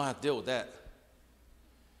going to have to deal with that.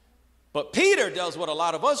 But Peter does what a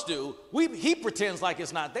lot of us do. He pretends like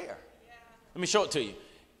it's not there. Let me show it to you.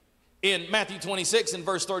 In Matthew 26 and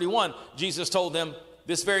verse 31, Jesus told them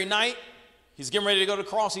this very night, he's getting ready to go to the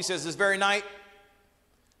cross. He says, this very night,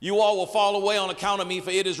 you all will fall away on account of me, for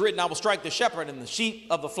it is written, I will strike the shepherd and the sheep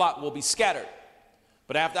of the flock will be scattered.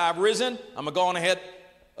 But after I've risen, I'm going to go on ahead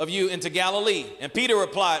of you into Galilee. And Peter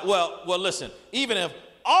replied, well, listen, even if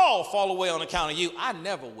all fall away on account of you, I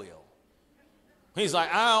never will. He's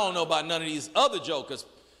like, I don't know about none of these other jokers,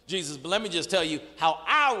 Jesus, but let me just tell you how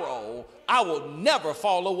I roll. I will never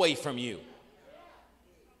fall away from you.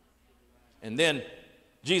 And then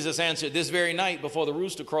Jesus answered, this very night before the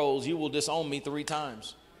rooster crows, you will disown me 3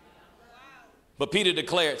 times. But Peter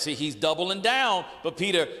declared, see, he's doubling down, but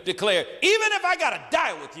Peter declared, even if I got to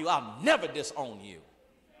die with you, I'll never disown you.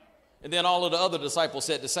 And then all of the other disciples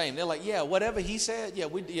said the same. They're like, yeah, whatever he said,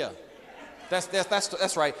 yeah.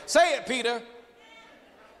 That's right. Say it, Peter.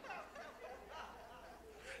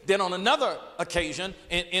 Then on another occasion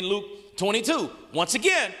in Luke 22, once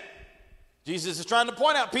again, Jesus is trying to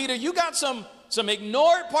point out, Peter, you got some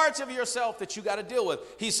ignored parts of yourself that you got to deal with.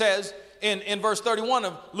 He says in verse 31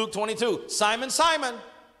 of Luke 22, Simon, Simon,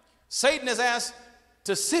 Satan has asked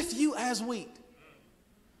to sift you as wheat.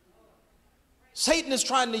 Satan is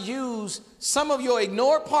trying to use some of your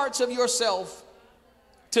ignored parts of yourself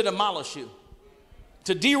to demolish you,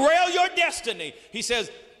 to derail your destiny. He says,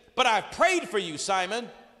 but I've prayed for you, Simon,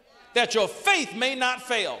 that your faith may not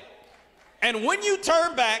fail. And when you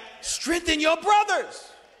turn back, strengthen your brothers.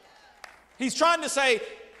 He's trying to say,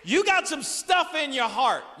 you got some stuff in your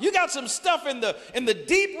heart. You got some stuff in the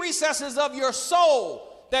deep recesses of your soul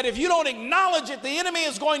that if you don't acknowledge it, the enemy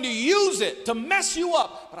is going to use it to mess you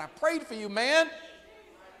up. But I prayed for you, man.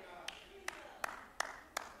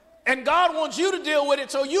 And God wants you to deal with it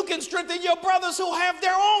so you can strengthen your brothers who have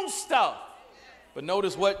their own stuff. But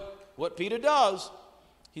notice what Peter does.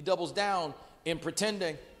 He doubles down in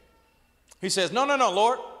pretending. He says, no,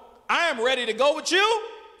 Lord, I am ready to go with you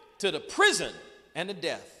to the prison and to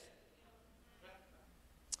death.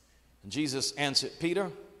 And Jesus answered, Peter,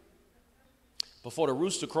 before the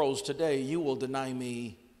rooster crows today, you will deny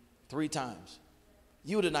me 3 times.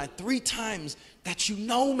 You will deny 3 times that you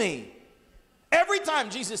know me. Every time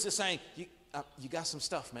Jesus is saying, you got some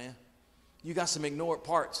stuff, man. You got some ignored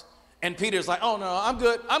parts. And Peter's like, oh, no, I'm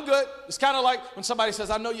good. It's kind of like when somebody says,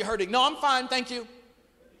 I know you're hurting. No, I'm fine, thank you.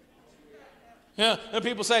 Yeah, and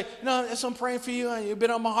people say, no, I'm praying for you. You've been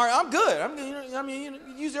on my heart. I'm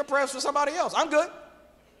good. Use your prayers for somebody else. I'm good.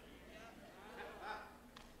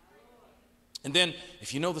 And then,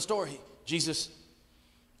 if you know the story, Jesus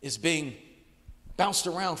is being bounced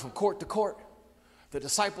around from court to court. The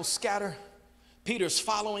disciples scatter. Peter's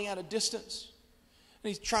following at a distance.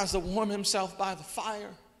 And he tries to warm himself by the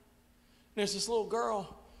fire. There's this little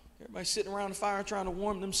girl, everybody sitting around the fire trying to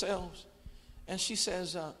warm themselves. And she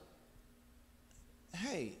says,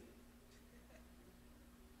 hey,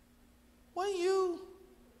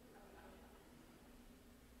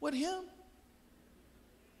 with him?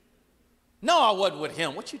 No, I wasn't with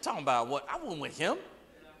him. What you talking about? What? I wasn't with him.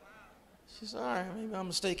 She said, all right, maybe I'm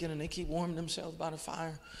mistaken. And they keep warming themselves by the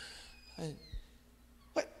fire.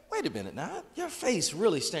 Wait a minute now. Your face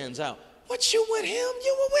really stands out. What, you with him?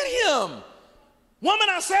 You were with him. Woman,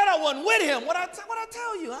 I said I wasn't with him. What I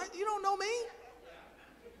tell you? You don't know me.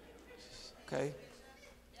 Okay.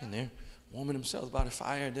 And they're warming themselves by the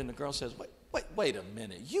fire. And then the girl says, wait a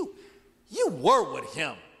minute. You were with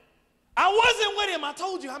him. I wasn't with him. I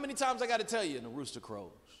told you how many times I got to tell you. And the rooster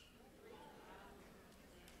crows.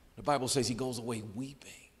 The Bible says he goes away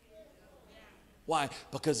weeping. Why?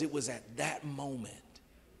 Because it was at that moment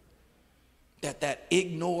that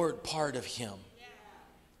ignored part of him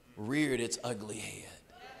reared its ugly head.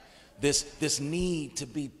 This need to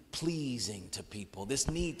be pleasing to people, this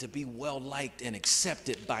need to be well liked and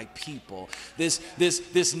accepted by people,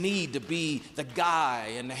 this need to be the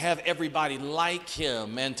guy and to have everybody like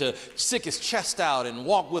him and to stick his chest out and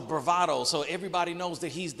walk with bravado so everybody knows that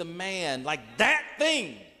he's the man. Like that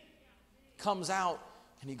thing comes out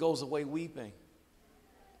and he goes away weeping.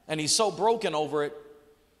 And he's so broken over it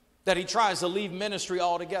that he tries to leave ministry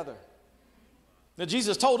altogether. Now,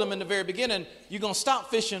 Jesus told him in the very beginning, you're going to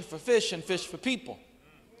stop fishing for fish and fish for people.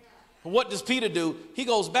 But what does Peter do? He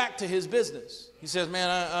goes back to his business. He says,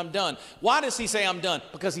 man, I'm done. Why does he say I'm done?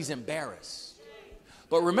 Because he's embarrassed.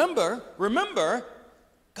 But remember,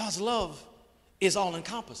 God's love is all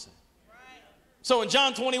encompassing. So in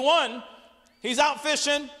John 21, he's out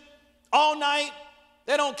fishing all night.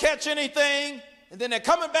 They don't catch anything. And then they're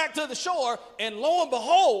coming back to the shore, and lo and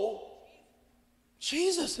behold,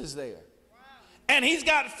 Jesus is there. And he's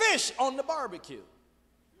got fish on the barbecue.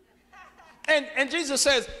 And Jesus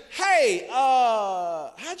says, hey,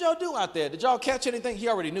 how'd y'all do out there? Did y'all catch anything? He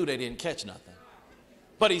already knew they didn't catch nothing.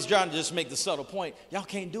 But he's trying to just make the subtle point, y'all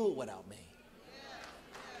can't do it without me.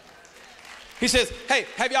 He says, hey,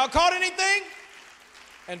 have y'all caught anything?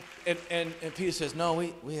 And Peter says, no,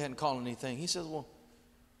 we hadn't caught anything. He says, well,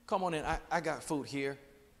 come on in, I got food here.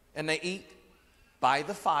 And they eat by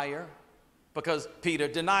the fire because Peter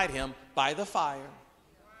denied him by the fire.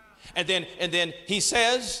 And then he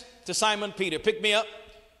says to Simon Peter, pick me up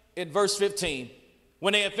in verse 15.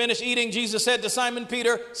 When they had finished eating, Jesus said to Simon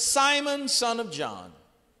Peter, Simon, son of John,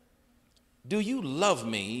 do you love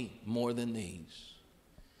me more than these?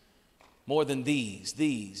 More than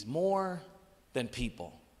these, more than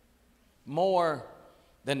people, more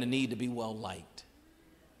than the need to be well liked,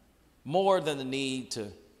 more than the need to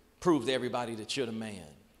prove to everybody that you're the man.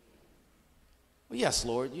 Well, yes,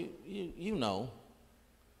 Lord, you know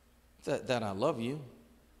that I love you.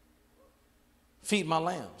 Feed my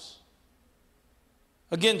lambs.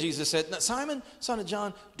 Again, Jesus said, now, Simon, son of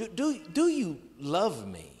John, do you love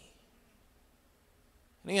me?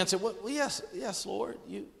 And he answered, well, yes, Lord,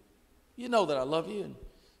 you know that I love you. And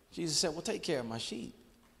Jesus said, well, take care of my sheep.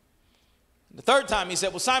 And the third time he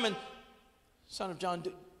said, well, Simon, son of John,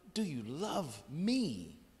 do you love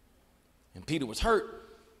me? And Peter was hurt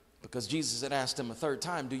because Jesus had asked him a third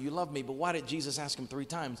time, do you love me? But why did Jesus ask him 3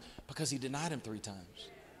 times? Because he denied him 3 times.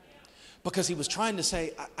 Because he was trying to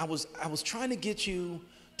say, I was trying to get you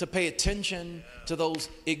to pay attention to those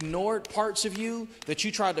ignored parts of you that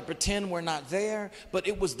you tried to pretend were not there, but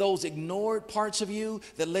it was those ignored parts of you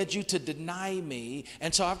that led you to deny me.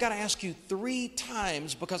 And so I've got to ask you 3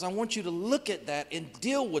 times because I want you to look at that and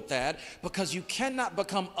deal with that, because you cannot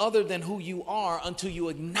become other than who you are until you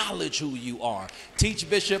acknowledge who you are. Teach,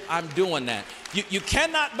 Bishop, I'm doing that. You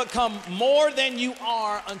cannot become more than you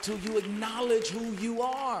are until you acknowledge who you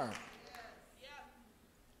are.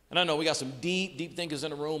 And I know we got some deep thinkers in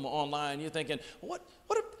the room or online. You're thinking, what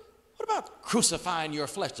about crucifying your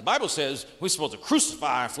flesh? The Bible says we're supposed to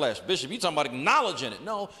crucify our flesh. Bishop, you're talking about acknowledging it.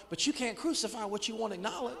 No, but you can't crucify what you won't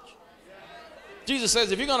acknowledge. Jesus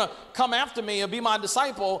says if you're going to come after me and be my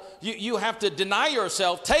disciple, you have to deny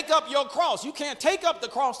yourself. Take up your cross. You can't take up the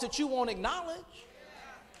cross that you won't acknowledge.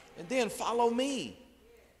 And then follow me.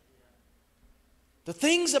 The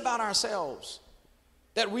things about ourselves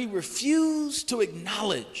that we refuse to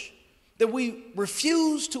acknowledge, that we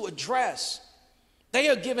refuse to address, they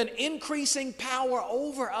are given increasing power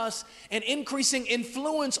over us and increasing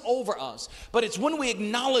influence over us. But it's when we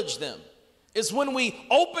acknowledge them, it's when we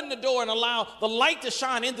open the door and allow the light to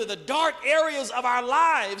shine into the dark areas of our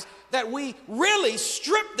lives that we really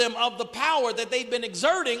strip them of the power that they've been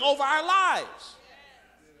exerting over our lives.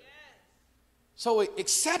 So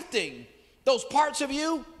accepting those parts of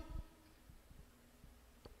you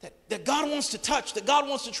that God wants to touch, that God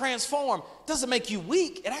wants to transform, doesn't make you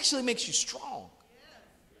weak. It actually makes you strong.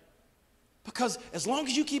 Because as long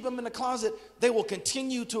as you keep them in the closet, they will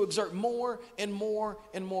continue to exert more and more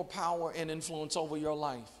and more power and influence over your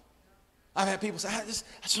life. I've had people say, I just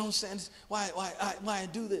don't understand why I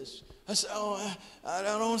do this. I say, I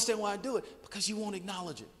don't understand why I do it. Because you won't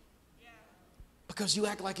acknowledge it. Because you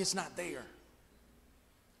act like it's not there.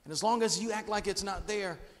 And as long as you act like it's not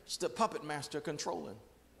there, it's the puppet master controlling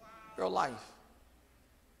your life.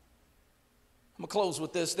 I'm going to close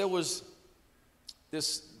with this. There was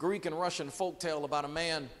this Greek and Russian folktale about a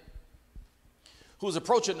man who was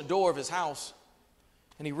approaching the door of his house,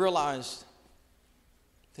 and he realized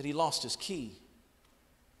that he lost his key.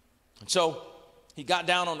 And so he got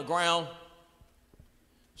down on the ground,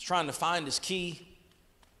 was trying to find his key.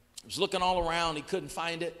 He was looking all around. He couldn't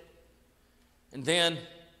find it. And then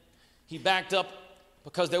he backed up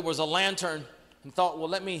because there was a lantern and thought, well,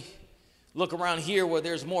 let me look around here where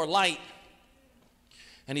there's more light.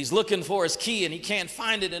 And he's looking for his key and he can't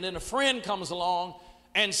find it. And then a friend comes along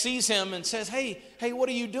and sees him and says, hey, what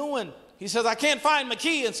are you doing? He says, I can't find my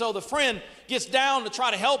key. And so the friend gets down to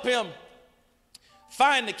try to help him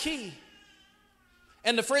find the key.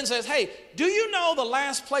 And the friend says, hey, do you know the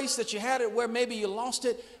last place that you had it where maybe you lost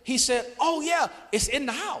it? He said, oh yeah, it's in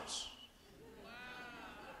the house.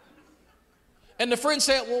 And the friend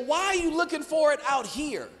said, well, why are you looking for it out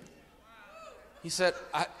here? He said,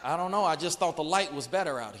 I don't know. I just thought the light was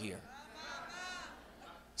better out here.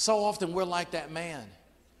 So often we're like that man.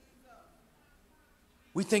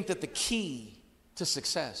 We think that the key to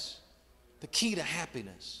success, the key to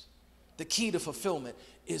happiness, the key to fulfillment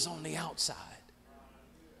is on the outside.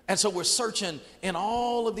 And so we're searching in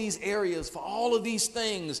all of these areas for all of these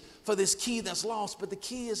things for this key that's lost, but the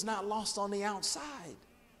key is not lost on the outside.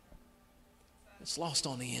 It's lost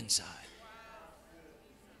on the inside.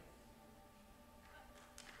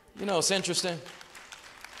 You know, it's interesting.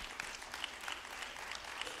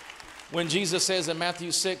 When Jesus says in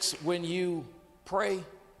Matthew 6, when you pray,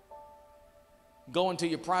 go into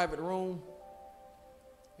your private room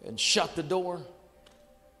and shut the door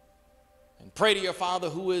and pray to your Father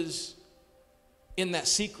who is in that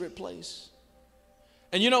secret place.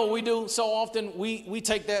 And you know what we do so often? We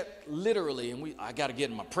take that literally, and I got to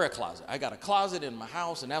get in my prayer closet. I got a closet in my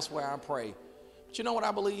house, and that's where I pray. But you know what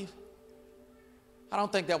I believe? I don't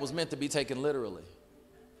think that was meant to be taken literally.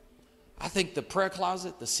 I think the prayer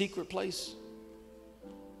closet, the secret place,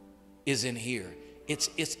 is in here. It's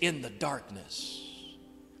in the darkness.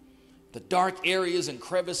 The dark areas and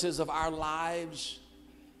crevices of our lives,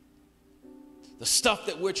 the stuff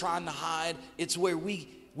that we're trying to hide, it's where we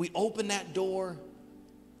open that door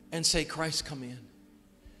and say, Christ, come in.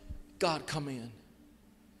 God, come in.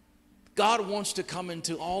 God wants to come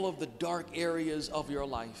into all of the dark areas of your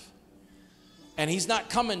life. And he's not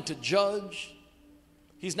coming to judge.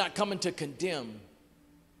 He's not coming to condemn.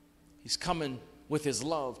 He's coming with his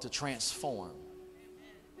love to transform.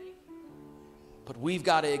 But we've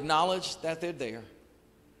got to acknowledge that they're there.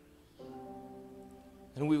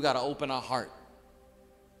 And we've got to open our heart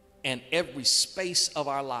and every space of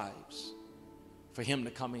our lives for him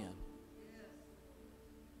to come in. A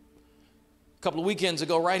couple of weekends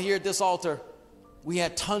ago, right here at this altar, we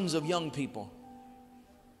had tons of young people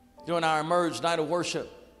during our Emerge night of worship,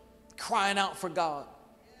 crying out for God.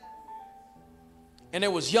 And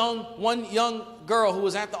there was one young girl who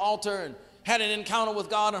was at the altar and had an encounter with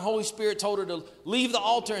God, and Holy Spirit told her to leave the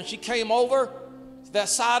altar, and she came over to that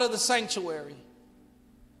side of the sanctuary.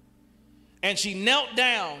 And she knelt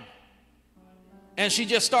down and she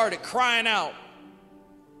just started crying out,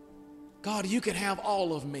 God, you can have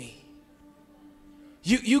all of me.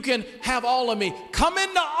 You can have all of me. Come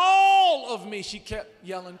into all of me. She kept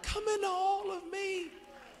yelling, come into all of me.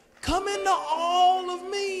 Come into all of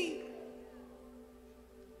me.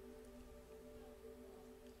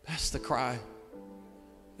 That's the cry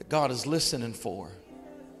that God is listening for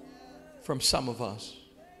from some of us.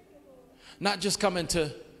 Not just coming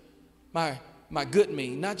to my good me,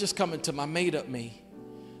 not just coming to my made up me,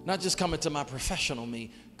 not just coming to my professional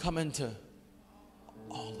me, coming to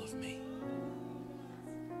all of me.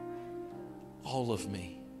 All of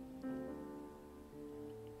me.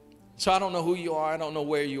 So I don't know who you are. I don't know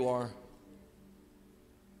where you are.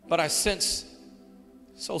 But I sense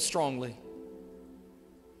so strongly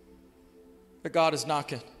that God is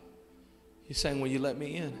knocking. He's saying, will you let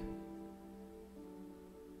me in?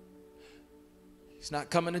 He's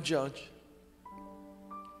not coming to judge.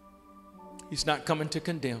 He's not coming to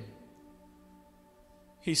condemn.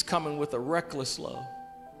 He's coming with a reckless love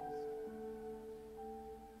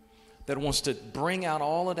that wants to bring out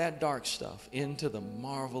all of that dark stuff into the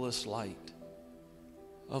marvelous light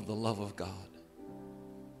of the love of God.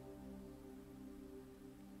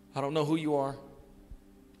 I don't know who you are.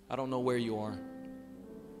 I don't know where you are.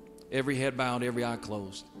 Every head bowed, every eye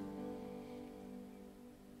closed.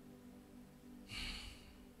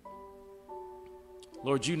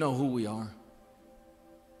 Lord, you know who we are.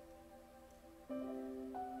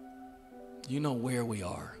 You know where we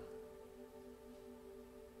are.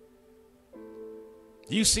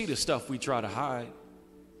 You see the stuff we try to hide.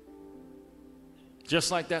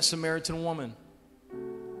 Just like that Samaritan woman.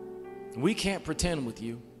 We can't pretend with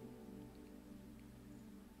you.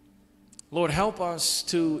 Lord, help us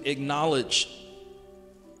to acknowledge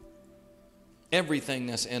everything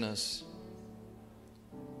that's in us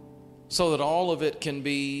so that all of it can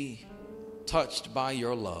be touched by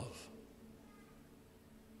your love.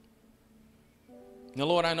 Now,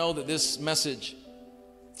 Lord, I know that this message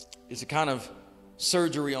is a kind of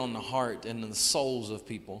surgery on the heart and the souls of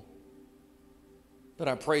people. But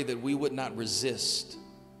I pray that we would not resist,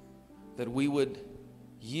 that we would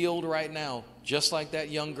yield right now, just like that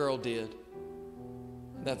young girl did,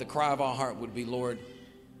 that the cry of our heart would be, Lord,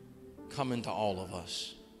 come into all of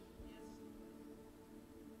us.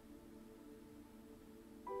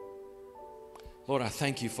 Lord, I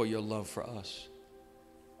thank you for your love for us.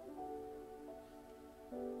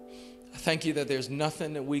 I thank you that there's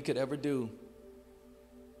nothing that we could ever do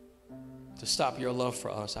to stop your love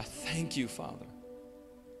for us. I thank you, Father.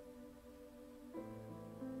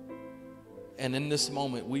 And in this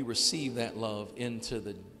moment, we receive that love into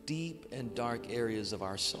the deep and dark areas of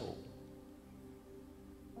our soul.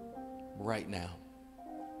 Right now.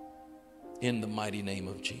 In the mighty name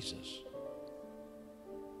of Jesus.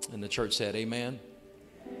 And the church said, amen.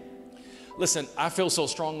 Listen, I feel so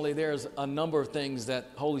strongly. There's a number of things that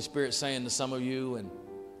Holy Spirit's saying to some of you, and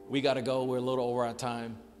we got to go. We're a little over our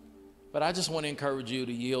time. But I just want to encourage you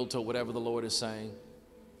to yield to whatever the Lord is saying.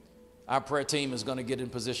 Our prayer team is going to get in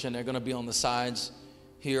position. They're going to be on the sides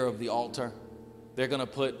here of the altar. They're going to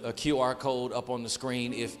put a QR code up on the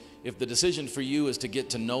screen. If the decision for you is to get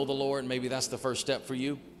to know the Lord, maybe that's the first step for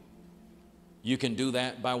you. You can do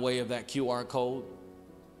that by way of that QR code.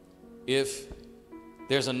 If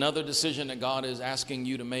there's another decision that God is asking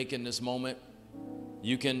you to make in this moment,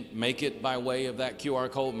 you can make it by way of that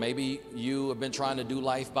QR code. Maybe you have been trying to do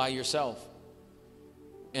life by yourself,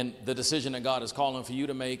 and the decision that God is calling for you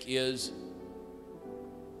to make is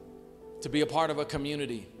to be a part of a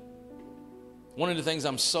community. One of the things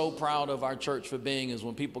I'm so proud of our church for being is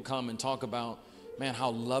when people come and talk about, man, how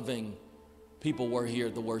loving people were here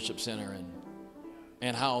at the worship center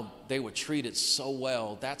and how they were treated so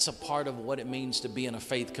well. That's a part of what it means to be in a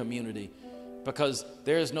faith community, because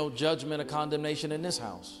there is no judgment or condemnation in this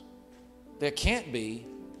house. There can't be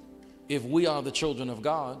if we are the children of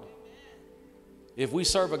God. If we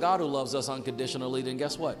serve a God who loves us unconditionally, then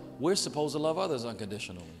guess what? We're supposed to love others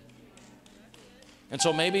unconditionally. And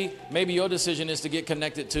so maybe your decision is to get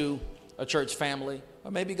connected to a church family, or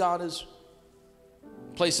maybe God has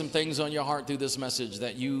placed some things on your heart through this message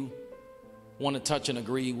that you want to touch and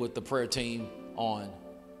agree with the prayer team on.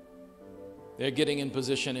 They're getting in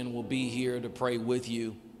position and will be here to pray with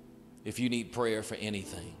you if you need prayer for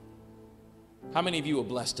anything. How many of you are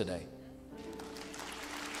blessed today?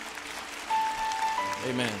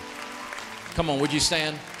 Amen. Come on, would you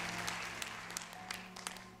stand?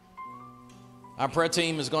 Our prayer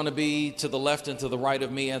team is going to be to the left and to the right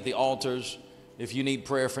of me at the altars if you need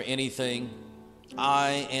prayer for anything.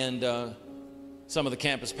 I and some of the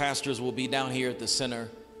campus pastors will be down here at the center.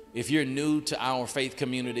 If you're new to our faith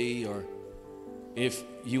community, or if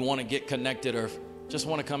you want to get connected, or just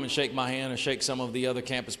want to come and shake my hand or shake some of the other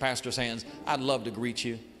campus pastors' hands, I'd love to greet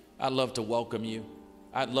you. I'd love to welcome you.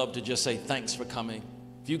 I'd love to just say thanks for coming.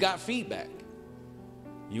 If you got feedback,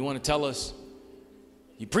 you want to tell us,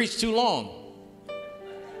 you preached too long,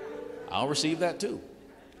 I'll receive that too.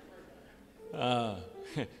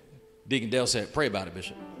 Deacon Dale said, pray about it,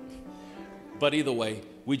 Bishop. But either way,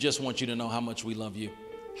 we just want you to know how much we love you,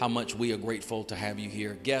 how much we are grateful to have you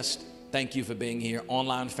here. Guest, thank you for being here.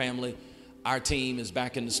 Online family, our team is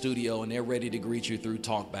back in the studio and they're ready to greet you through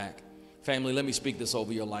Talkback. Family, let me speak this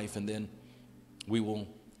over your life and then we will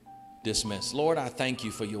dismiss. Lord, I thank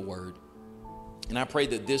you for your word. And I pray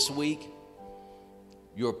that this week,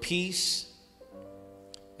 your peace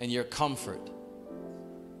and your comfort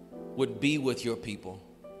would be with your people.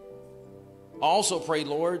 I also pray,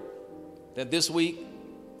 Lord, that this week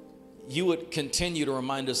you would continue to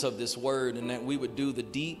remind us of this word, and that we would do the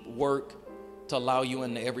deep work to allow you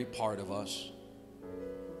into every part of us.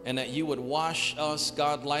 And that you would wash us,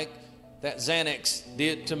 God, like that Xanax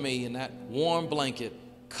did to me, and that warm blanket,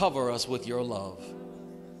 cover us with your love.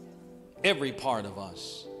 Every part of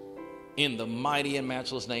us, in the mighty and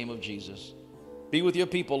matchless name of Jesus. Be with your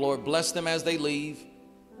people, Lord. Bless them as they leave.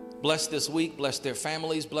 Bless this week. Bless their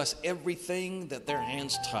families. Bless everything that their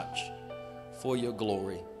hands touch for your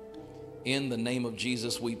glory. In the name of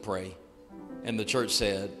Jesus, we pray. And the church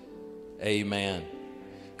said, amen.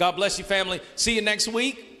 God bless you, family. See you next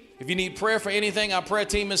week. If you need prayer for anything, our prayer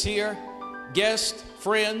team is here. Guests,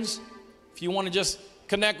 friends, if you want to just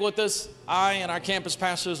connect with us, I and our campus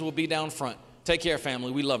pastors will be down front. Take care,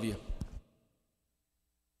 family. We love you.